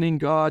 questioning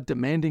God,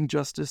 demanding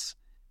justice.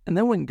 And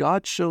then when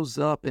God shows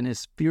up in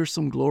his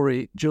fearsome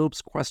glory,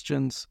 Job's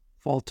questions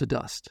fall to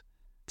dust.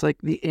 It's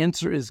like the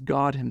answer is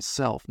God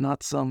himself,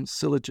 not some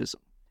syllogism.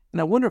 And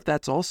I wonder if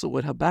that's also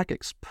what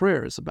Habakkuk's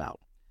prayer is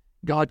about.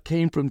 God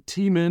came from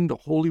Teman, the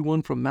Holy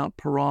One from Mount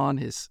Paran.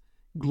 His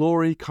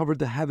glory covered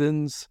the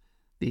heavens.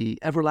 The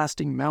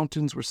everlasting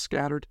mountains were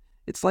scattered.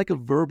 It's like a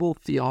verbal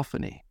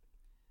theophany.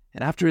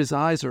 And after his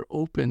eyes are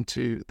open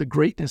to the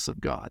greatness of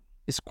God,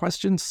 his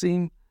questions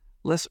seem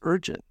less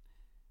urgent.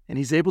 And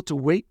he's able to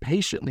wait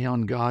patiently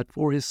on God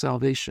for his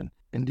salvation.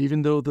 And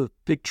even though the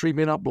fig tree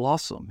may not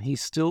blossom,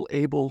 he's still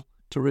able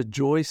to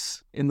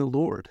rejoice in the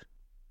Lord.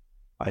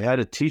 I had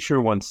a teacher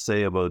once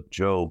say about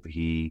Job,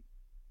 he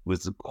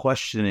was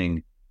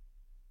questioning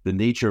the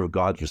nature of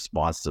God's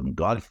response to him.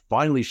 God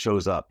finally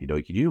shows up,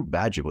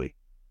 magically.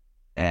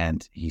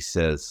 And he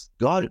says,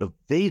 God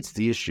evades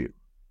the issue.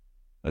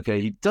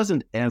 Okay, he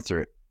doesn't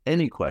answer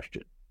any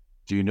question.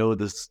 Do you know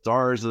the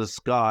stars of the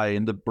sky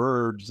and the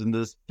birds and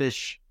the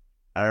fish?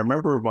 I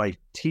remember my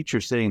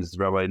teacher saying this,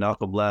 Rabbi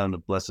Nahum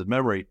of blessed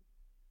memory,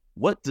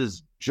 what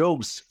does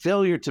Job's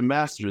failure to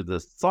master the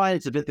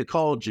science of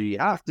ethicology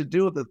have to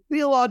do with the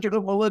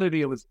theological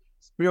validity of his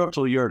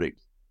spiritual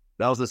yearnings?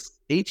 That was this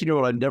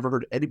 18-year-old. I'd never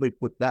heard anybody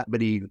put that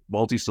many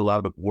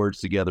multisyllabic words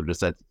together in a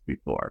sentence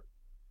before.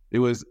 It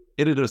was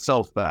in and of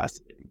itself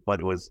fascinating, but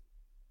it was,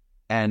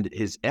 and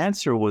his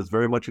answer was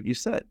very much what you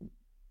said.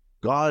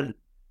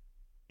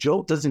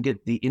 Job doesn't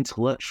get the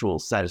intellectual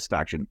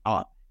satisfaction.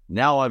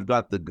 Now I've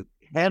got the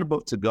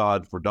handbook to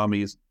God for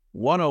dummies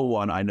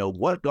 101. I know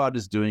what God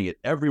is doing at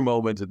every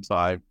moment in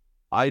time.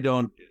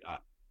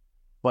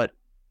 But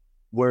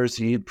whereas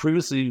he had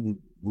previously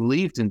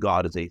believed in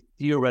God as a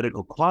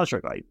theoretical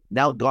construct,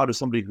 now God is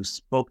somebody who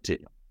spoke to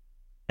him.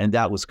 And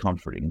that was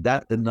comforting.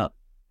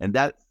 And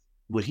that,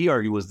 what he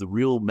argued, was the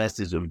real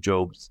message of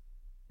Job's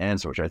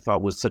answer, which I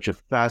thought was such a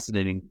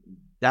fascinating.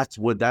 That's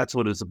what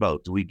it's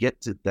about. Do we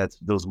get to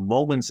those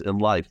moments in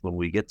life when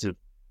we get to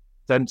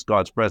sense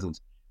God's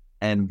presence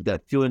and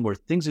that feeling where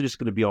things are just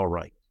going to be all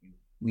right?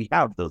 We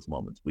have those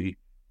moments.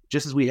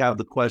 Just as we have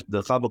the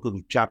Habakkuk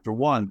of chapter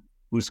 1,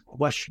 who's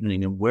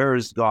questioning, and where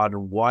is God,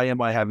 and why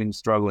am I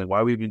struggling?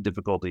 Why are we having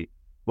difficulty,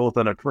 both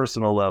on a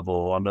personal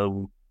level, on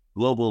a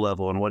global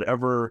level, and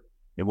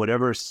in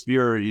whatever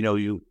sphere,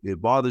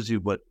 it bothers you.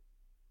 But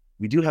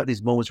we do have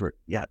these moments where,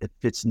 it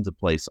fits into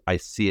place. I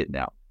see it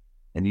now.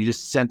 And you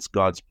just sense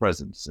God's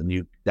presence,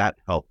 and that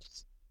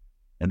helps.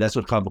 And that's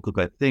what Habakkuk,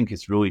 I think,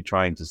 is really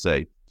trying to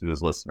say to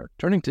his listener.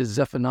 Turning to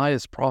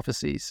Zephaniah's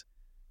prophecies,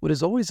 what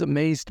has always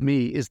amazed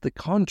me is the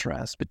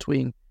contrast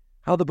between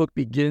how the book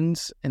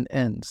begins and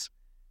ends.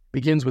 It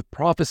begins with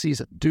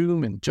prophecies of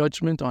doom and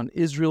judgment on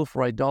Israel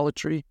for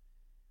idolatry,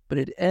 but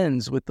it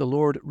ends with the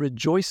Lord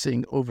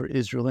rejoicing over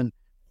Israel and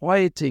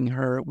quieting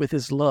her with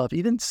his love,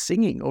 even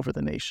singing over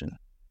the nation.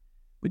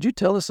 Would you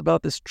tell us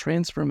about this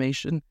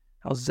transformation,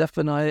 how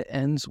Zephaniah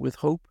ends with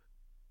hope?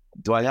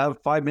 Do I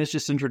have 5 minutes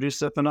just to introduce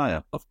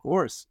Zephaniah? Of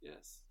course,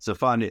 yes.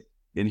 Zephaniah.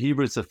 In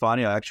Hebrew,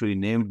 Zephaniah, I actually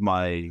named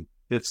my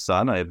 5th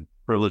son. I have the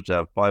privilege to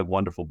have 5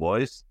 wonderful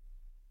boys.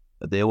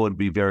 They would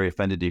be very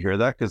offended to hear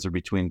that because they're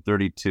between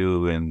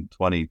 32 and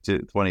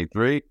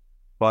 23.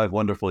 5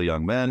 wonderful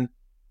young men.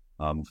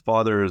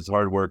 Fathers,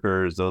 hard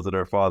workers, those that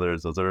are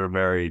fathers, those that are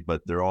married,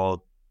 but they're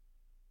all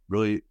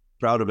really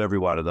proud of every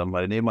one of them.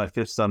 I named my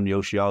 5th son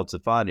Yoshiao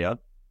Zephaniah.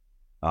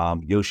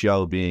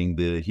 Yoshiao being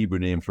the Hebrew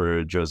name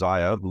for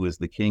Josiah, who was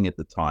the king at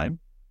the time.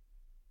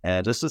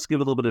 And let's give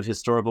a little bit of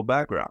historical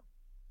background.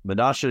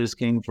 Manasseh is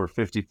king for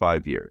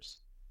 55 years.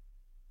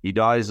 He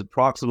dies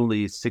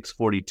approximately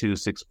 642,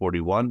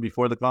 641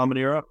 before the Common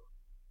Era.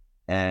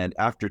 And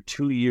after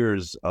 2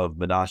 years of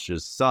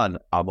Manasseh's son,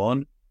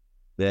 Ammon,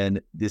 then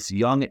this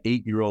young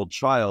 8-year-old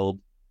child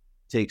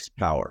takes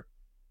power.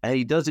 And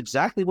he does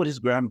exactly what his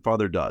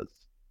grandfather does.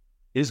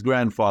 His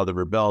grandfather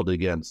rebelled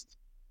against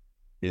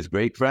his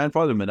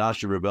great-grandfather.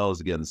 Manasseh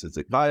rebels against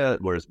Hezekiah,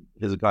 whereas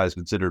Hezekiah is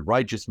considered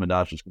righteous,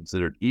 Manasseh is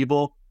considered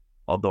evil.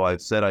 Although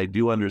I've said I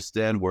do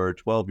understand where a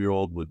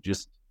 12-year-old would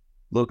just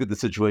look at the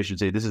situation and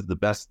say, this is the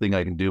best thing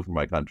I can do for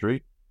my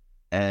country.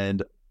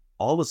 And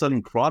all of a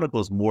sudden,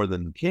 Chronicles more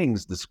than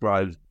Kings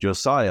describes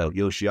Josiah,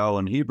 Yoshiao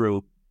in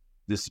Hebrew,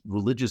 this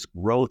religious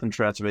growth and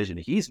transformation.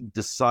 He's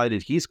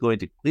decided he's going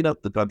to clean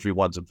up the country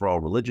once and for all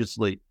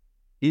religiously.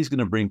 He's going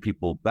to bring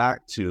people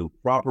back to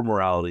proper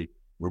morality,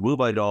 remove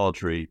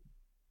idolatry.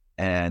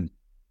 And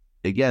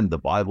again, the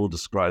Bible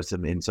describes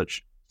him in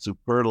such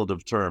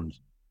superlative terms.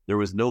 There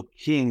was no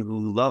king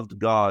who loved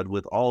God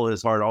with all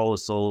his heart, all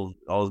his soul,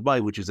 all his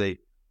might, which is a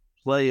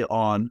play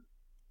on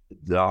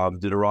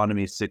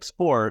Deuteronomy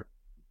 6:4.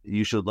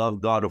 You should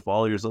love God with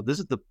all your soul. This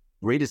is the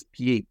greatest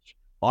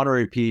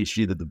honorary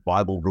PhD that the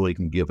Bible really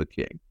can give a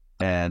king.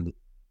 And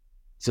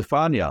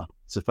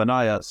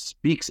Zephaniah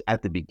speaks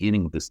at the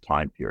beginning of this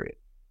time period.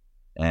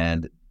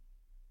 And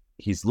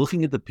he's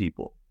looking at the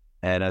people.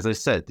 And as I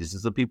said, this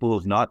is the people who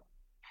have not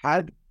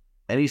had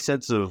any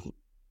sense of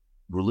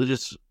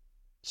religious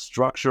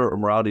structure or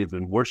morality, have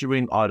been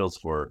worshiping idols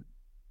for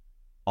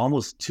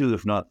almost 2,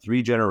 if not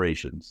 3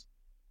 generations.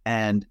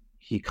 And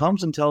he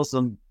comes and tells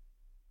them,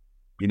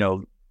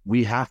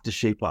 we have to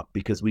shape up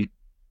because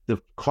the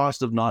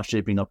cost of not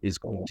shaping up is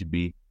going to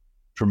be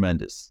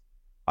tremendous.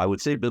 I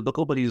would say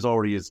biblical, but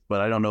but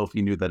I don't know if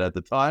he knew that at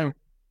the time.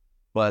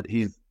 But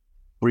he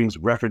brings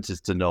references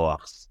to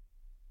Noah's.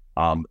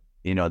 At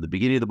the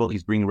beginning of the book,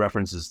 he's bringing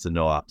references to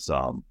Noah's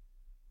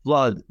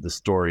flood, the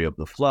story of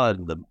the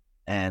flood,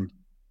 and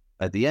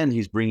at the end,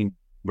 he's bringing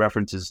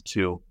references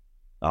to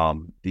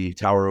the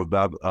Tower of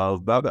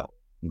Babel.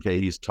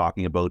 Okay, he's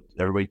talking about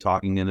everybody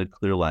talking in a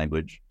clear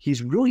language.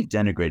 He's really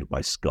denigrated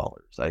by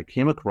scholars. I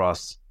came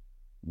across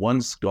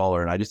one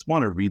scholar, and I just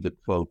want to read the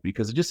quote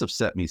because it just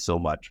upset me so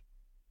much.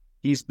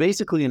 He's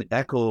basically an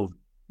echo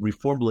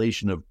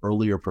reformulation of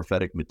earlier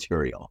prophetic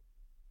material.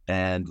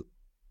 And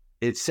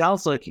it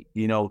sounds like,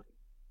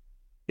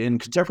 in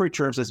contemporary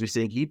terms, as we're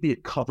saying, he'd be a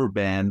cover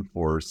band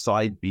for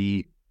side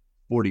B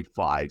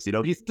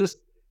 45s. He's just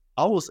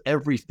almost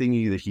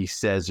everything that he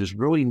says, there's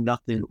really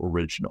nothing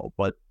original,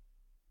 but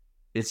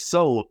it's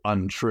so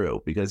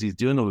untrue because he's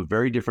doing it with a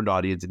very different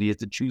audience and he has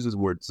to choose his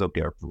words so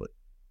carefully.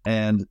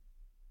 And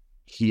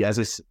you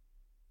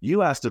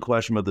asked a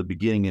question about the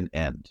beginning and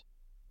end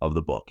of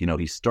the book.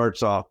 He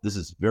starts off, this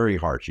is very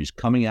harsh. He's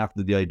coming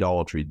after the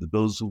idolatry,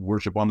 those who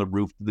worship on the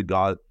roof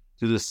to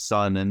the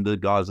sun and the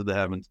gods of the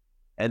heavens.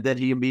 And then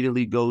he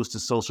immediately goes to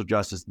social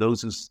justice,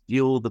 those who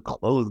steal the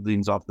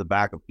clothing off the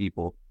back of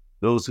people,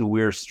 those who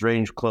wear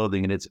strange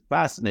clothing. And it's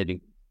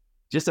fascinating,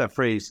 just that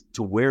phrase,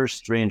 to wear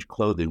strange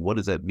clothing, what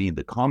does that mean?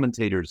 The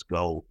commentators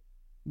go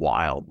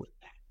wild with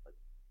that.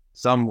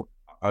 Some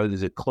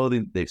is it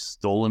clothing they've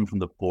stolen from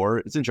the poor?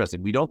 It's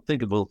interesting. We don't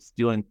think about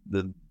stealing,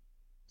 the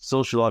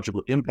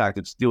sociological impact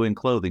of stealing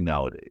clothing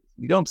nowadays.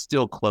 We don't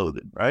steal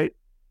clothing, right?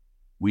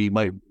 We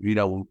might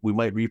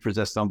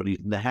repossess somebody's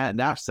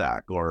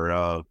knapsack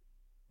or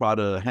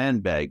Prada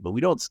handbag, but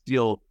we don't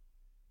steal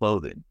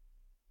clothing.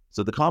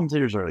 So the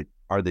commentators are like,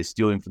 are they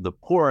stealing from the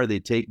poor? Are they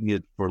taking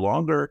it for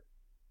longer?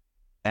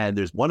 And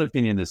there's one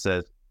opinion that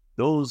says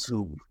those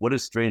who, what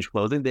is strange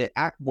clothing, they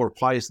act more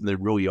pious than they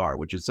really are,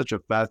 which is such a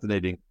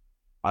fascinating.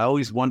 I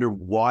always wonder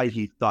why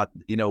he thought,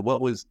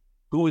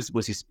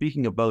 was he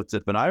speaking about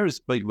Zephaniah, or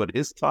speaking about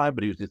his time?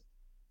 But it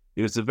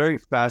was a very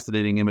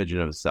fascinating image in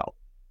himself.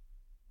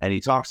 And he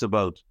talks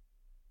about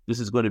this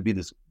is going to be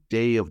this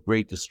day of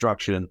great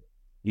destruction.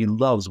 He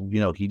loves,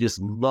 he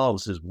just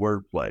loves his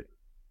wordplay.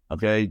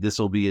 Okay, this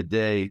will be a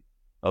day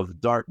of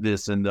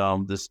darkness and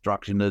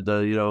destruction.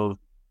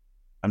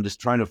 I'm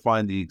just trying to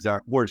find the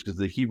exact words because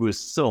the Hebrew is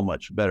so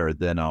much better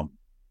than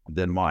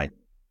mine.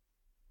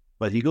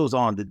 But he goes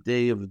on, the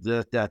day of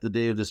death, the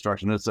day of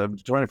destruction. I'm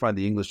trying to find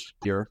the English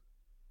here.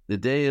 The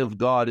day of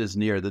God is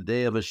near, the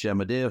day of Hashem,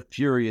 a day of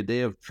fury, a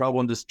day of trouble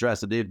and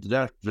distress, a day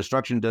of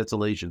destruction and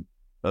desolation,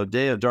 a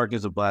day of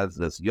darkness and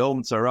blackness.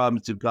 Yom tzara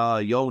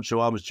mitzukah, Yom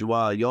shoah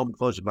mishua, Yom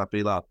chosh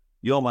b'afilah,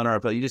 Yom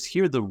anar. You just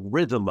hear the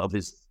rhythm of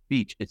his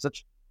speech. It's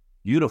such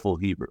beautiful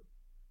Hebrew.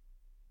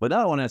 But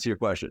now I want to answer your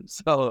question.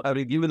 So,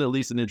 having given at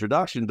least an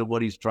introduction to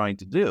what he's trying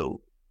to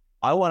do,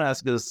 I want to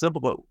ask a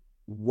simple question.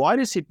 Why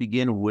does he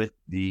begin with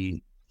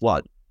the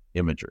flood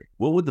imagery?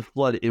 What would the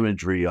flood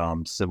imagery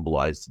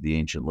symbolize to the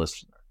ancient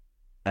listener?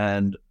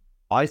 And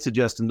I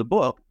suggest in the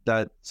book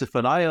that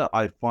Zephaniah,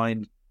 I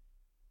find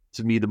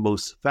to me the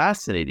most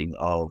fascinating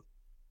of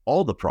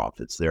all the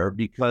prophets there,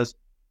 because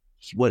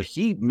what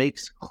he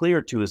makes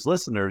clear to his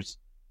listeners,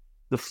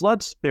 the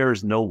flood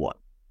spares no one.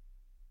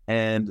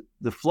 And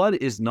the flood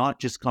is not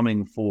just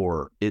coming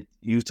for it.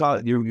 You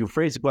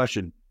phrase the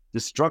question,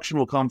 destruction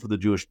will come for the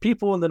Jewish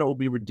people, and then it will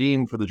be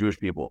redeemed for the Jewish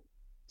people.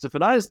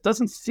 Zephaniah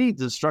doesn't see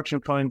destruction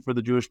coming for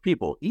the Jewish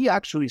people. He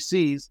actually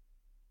sees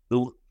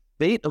the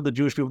fate of the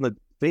Jewish people, the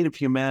fate of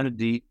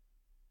humanity,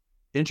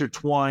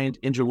 intertwined,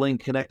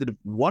 interlinked, connected.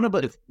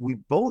 If we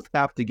both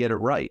have to get it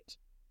right,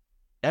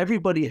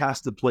 everybody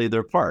has to play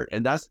their part,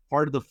 and that's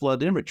part of the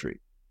flood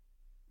imagery.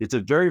 It's a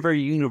very,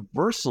 very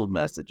universal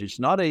message. It's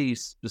not a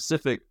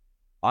specific,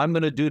 I'm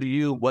going to do to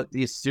you what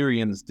the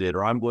Assyrians did,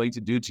 or I'm going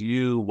to do to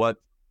you what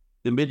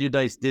the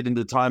Midianites did in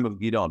the time of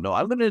Gideon. No,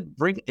 I'm going to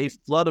bring a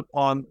flood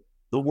upon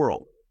the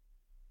world.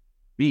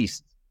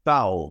 Beast,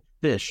 fowl,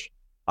 fish.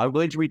 I'm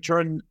going to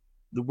return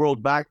the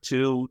world back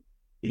to,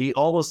 he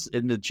almost,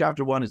 in the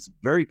chapter 1, it's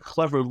very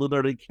clever,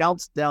 literally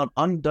counts down,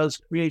 undoes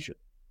creation.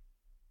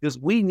 Because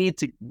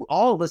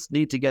all of us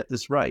need to get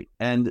this right.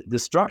 And the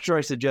structure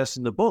I suggest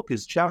in the book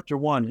is chapter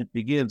 1, it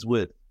begins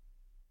with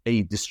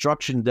a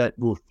destruction that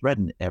will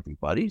threaten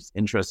everybody,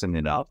 interesting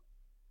enough.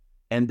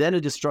 And then a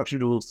destruction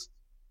that will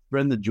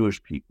threaten the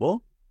Jewish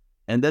people.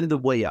 And then the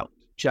way out.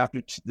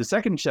 The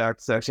second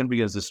section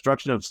begins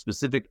destruction of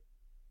specific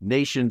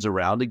nations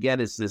around.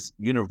 Again, it's this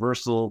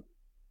universal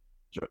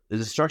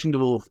destruction that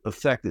will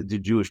affect the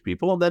Jewish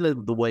people. And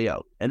then the way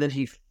out. And then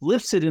he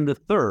flips it in the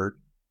third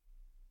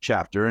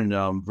chapter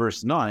in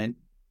verse 9,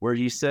 where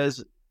he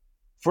says,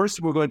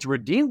 first we're going to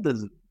redeem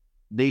the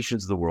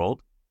nations of the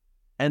world,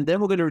 and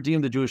then we're going to redeem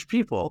the Jewish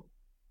people,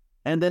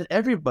 and then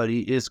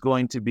everybody is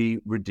going to be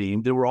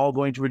redeemed, and we're all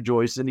going to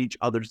rejoice in each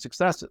other's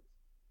successes,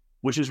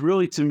 which is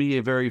really, to me,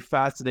 a very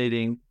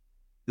fascinating,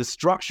 the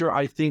structure,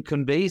 I think,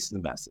 conveys the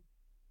message.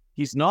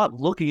 He's not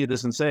looking at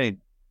this and saying,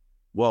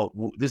 well,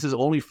 this is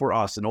only for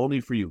us and only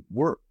for you.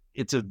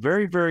 It's a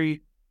very,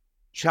 very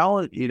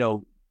challenge,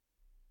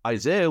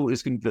 Isaiah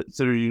is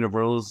considered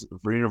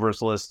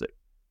universalistic.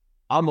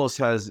 Amos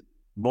has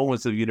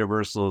moments of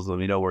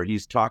universalism, where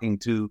he's talking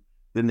to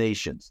the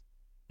nations.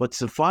 But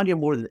Zephaniah,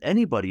 more than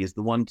anybody, is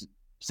the one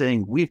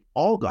saying we've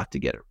all got to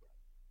get it.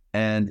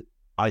 And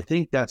I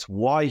think that's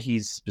why he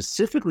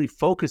specifically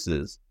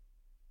focuses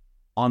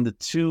on the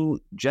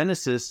two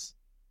Genesis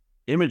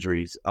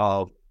imageries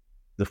of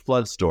the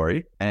flood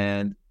story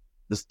and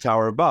this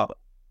Tower of Babel.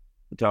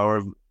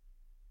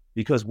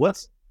 Because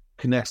what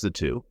connects the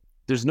two?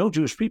 There's no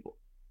Jewish people.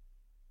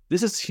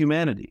 This is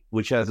humanity,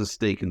 which has a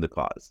stake in the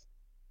cause.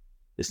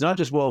 It's not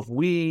just,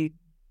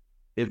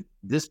 if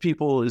this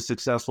people is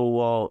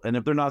successful, and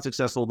if they're not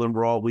successful, then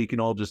we can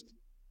all just,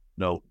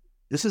 no.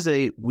 This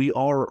is we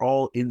are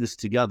all in this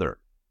together.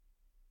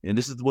 And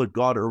this is what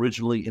God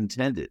originally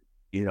intended.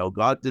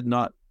 God did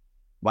not,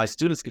 my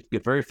students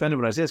get very offended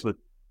when I say this, but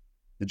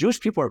the Jewish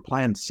people are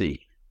plan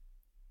C.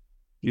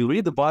 If you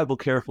read the Bible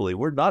carefully,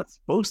 we're not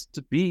supposed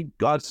to be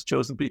God's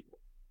chosen people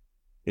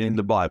in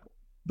the Bible.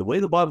 The way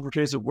the Bible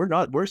portrays it,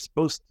 we're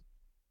supposed to.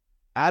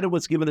 Adam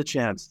was given a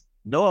chance.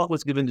 Noah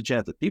was given the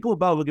chance. The people of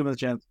Babel were given a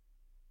chance.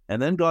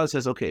 And then God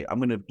says, okay, I'm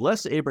going to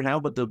bless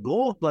Abraham, but the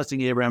goal of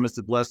blessing Abraham is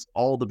to bless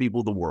all the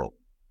people of the world.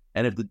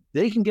 And if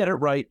they can get it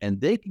right,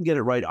 and they can get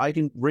it right, I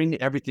can bring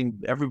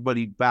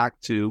everybody back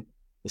to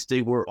a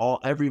state where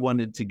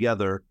everyone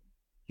together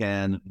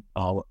can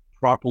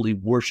properly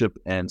worship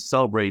and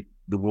celebrate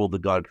the world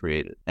that God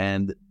created.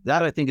 And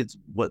that, I think, is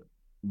what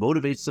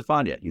motivates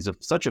Zephaniah. He's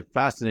such a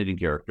fascinating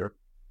character.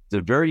 It's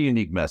a very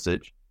unique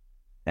message.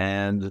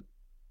 And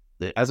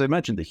as I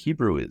mentioned,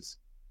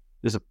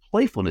 there's a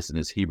playfulness in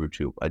his Hebrew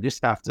too. I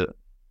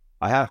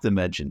have to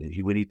mention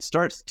it. When he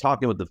starts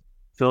talking about the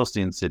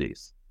Philistine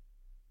cities,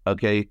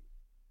 okay,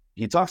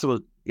 he talks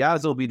about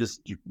Gaza will be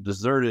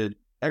deserted,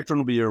 Ekron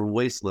will be a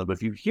wasteland. But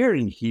if you hear it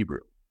in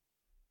Hebrew,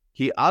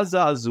 he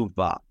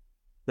azazuva,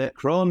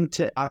 ekron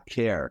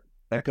te'aker,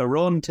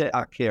 ekaron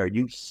te'aker.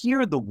 You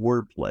hear the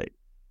wordplay.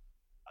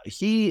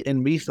 He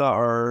and Micha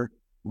are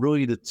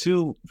really the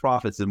two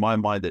prophets in my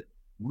mind that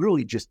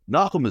really just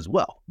Nahum as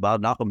well.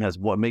 But Nahum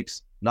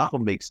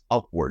makes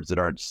upwards that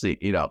aren't seen.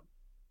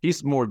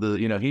 He's more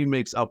he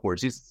makes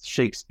upwards. He's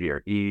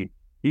Shakespeare.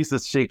 He's the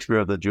Shakespeare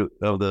of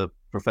the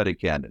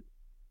prophetic canon.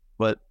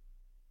 But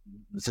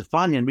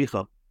Zephaniah and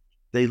Micha,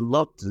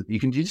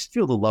 you just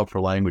feel the love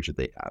for language that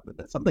they have. And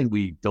that's something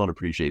we don't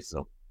appreciate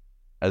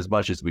as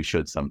much as we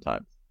should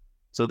sometimes.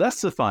 So that's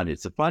Zephaniah.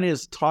 Zephaniah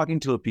is talking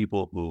to a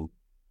people who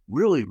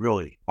really,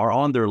 really are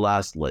on their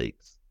last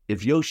legs.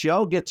 If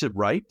Yoshiao gets it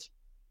right,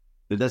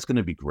 then that's going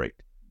to be great.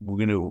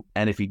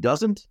 And if he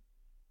doesn't,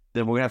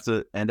 then we're going to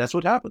have to, and that's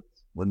what happens.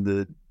 When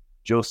the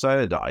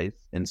Josiah dies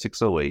in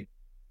 608,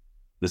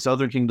 the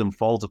southern kingdom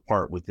falls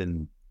apart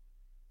within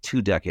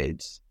 2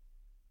 decades.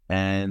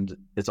 And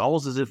it's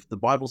almost as if the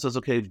Bible says,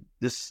 okay,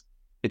 this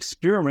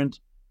experiment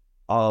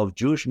of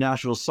Jewish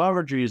national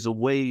sovereignty is a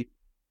way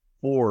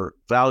for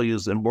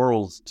values and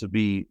morals to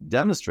be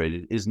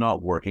demonstrated is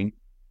not working.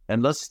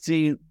 And let's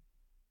see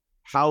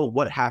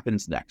what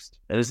happens next.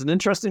 And it's an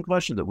interesting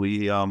question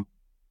that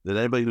that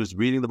anybody who's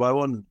reading the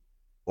Bible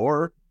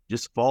or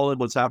just following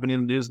what's happening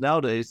in the news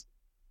nowadays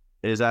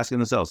is asking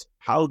themselves,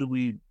 how do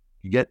we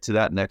get to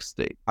that next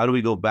state? How do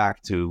we go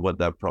back to what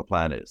that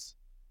plan is?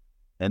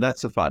 And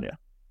that's Zephaniah.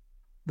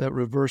 That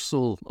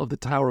reversal of the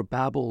Tower of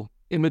Babel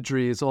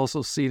imagery is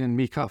also seen in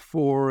Micah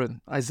 4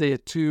 and Isaiah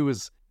 2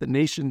 as the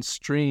nations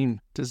stream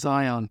to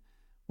Zion,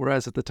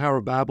 whereas at the Tower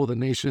of Babel, the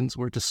nations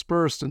were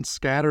dispersed and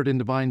scattered in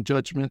divine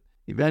judgment.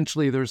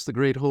 Eventually, there's the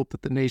great hope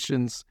that the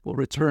nations will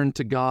return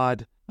to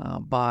God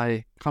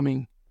by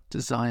coming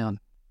to Zion.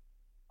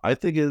 I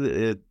think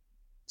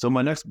so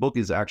my next book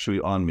is actually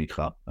on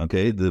Micha,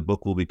 okay? The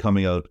book will be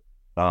coming out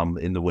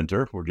in the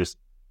winter.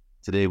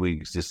 Today we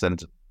just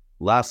sent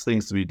last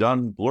things to be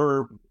done,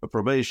 blurb,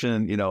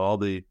 probation,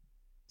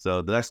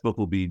 so the next book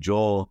will be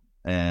Joel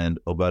and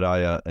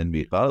Obadiah and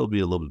Micha. It'll be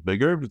a little bit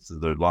bigger.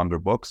 They're longer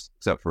books,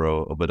 except for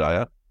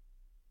Obadiah.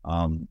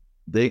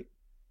 They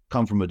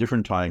come from a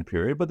different time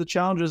period, but the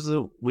challenge is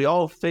that we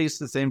all face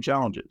the same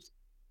challenges.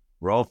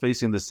 We're all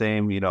facing the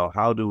same,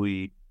 how do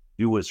we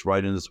do what's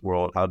right in this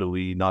world? How do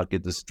we not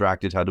get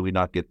distracted? How do we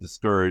not get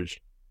discouraged?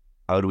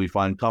 How do we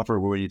find comfort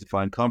where we need to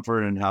find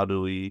comfort? And how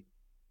do we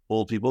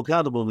hold people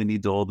accountable? We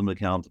need to hold them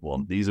accountable.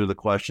 And these are the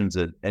questions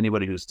that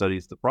anybody who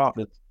studies the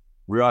prophets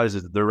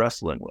realizes that they're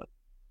wrestling with.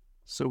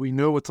 So we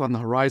know what's on the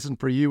horizon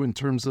for you in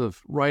terms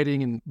of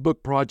writing and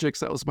book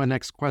projects. That was my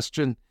next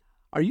question.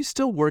 Are you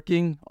still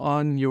working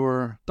on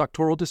your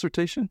doctoral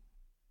dissertation?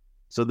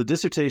 So the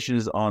dissertation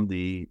is on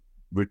the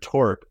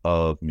rhetoric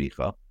of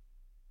Micha.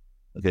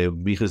 Okay,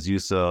 Micha's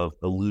use of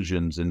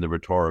allusions in the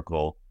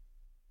rhetorical.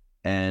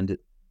 And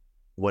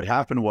what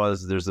happened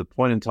was there's a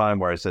point in time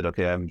where I said,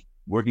 okay, I'm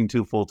working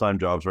 2 full-time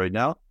jobs right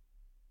now.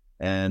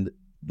 And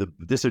the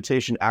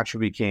dissertation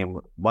actually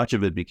much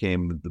of it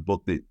became the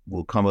book that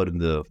will come out in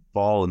the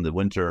fall and the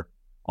winter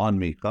on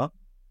Micha.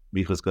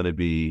 Micha's going to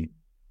be,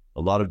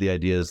 a lot of the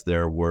ideas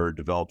there were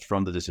developed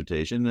from the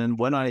dissertation. And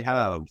when I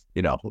have,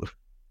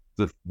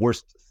 the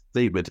worst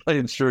statement,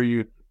 I'm sure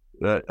you're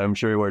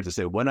aware to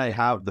say, when I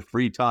have the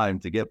free time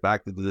to get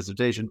back to the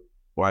dissertation,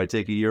 or I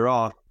take a year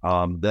off,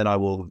 then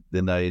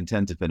I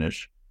intend to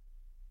finish.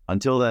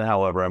 Until then,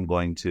 however, I'm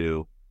going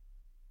to,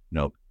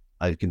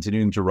 I'm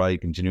continuing to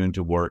write, continuing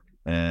to work,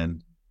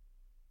 and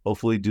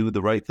hopefully do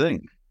the right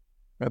thing.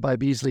 Rabbi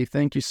Beasley,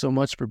 thank you so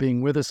much for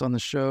being with us on the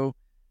show,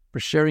 for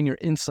sharing your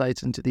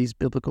insights into these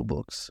biblical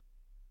books.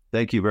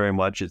 Thank you very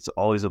much. It's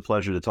always a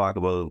pleasure to talk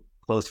about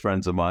close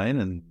friends of mine,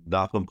 and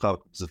Nahum and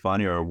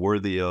Zephaniah are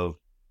worthy of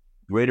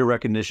greater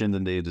recognition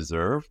than they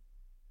deserve.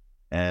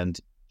 And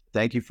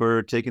thank you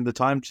for taking the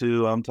time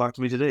to talk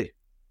to me today.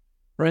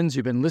 Friends,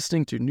 you've been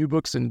listening to New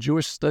Books in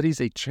Jewish Studies,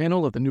 a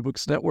channel of the New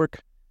Books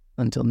Network.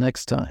 Until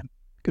next time,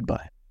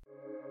 goodbye.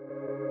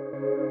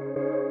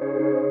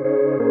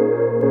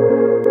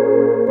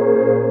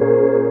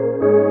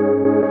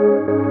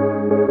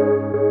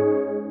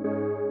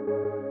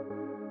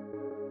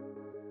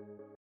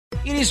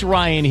 It is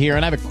Ryan here,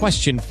 and I have a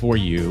question for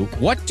you.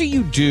 What do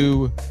you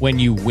do when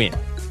you win?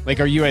 Like,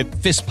 are you a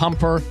fist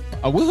pumper?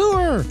 A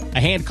woohooer, a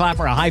hand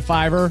clapper, a high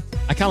fiver.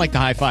 I kind of like the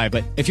high five,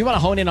 but if you want to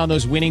hone in on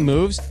those winning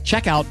moves,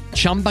 check out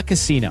Chumba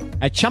Casino.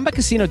 At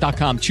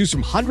ChumbaCasino.com, choose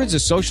from hundreds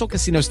of social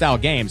casino style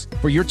games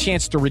for your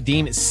chance to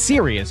redeem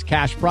serious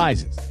cash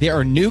prizes. There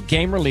are new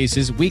game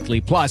releases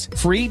weekly, plus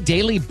free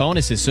daily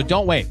bonuses. So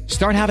don't wait.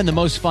 Start having the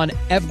most fun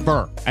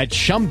ever at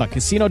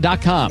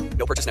ChumbaCasino.com.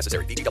 No purchase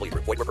necessary. VGW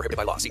Group. Void where prohibited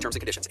by law. See terms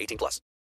and conditions. 18+.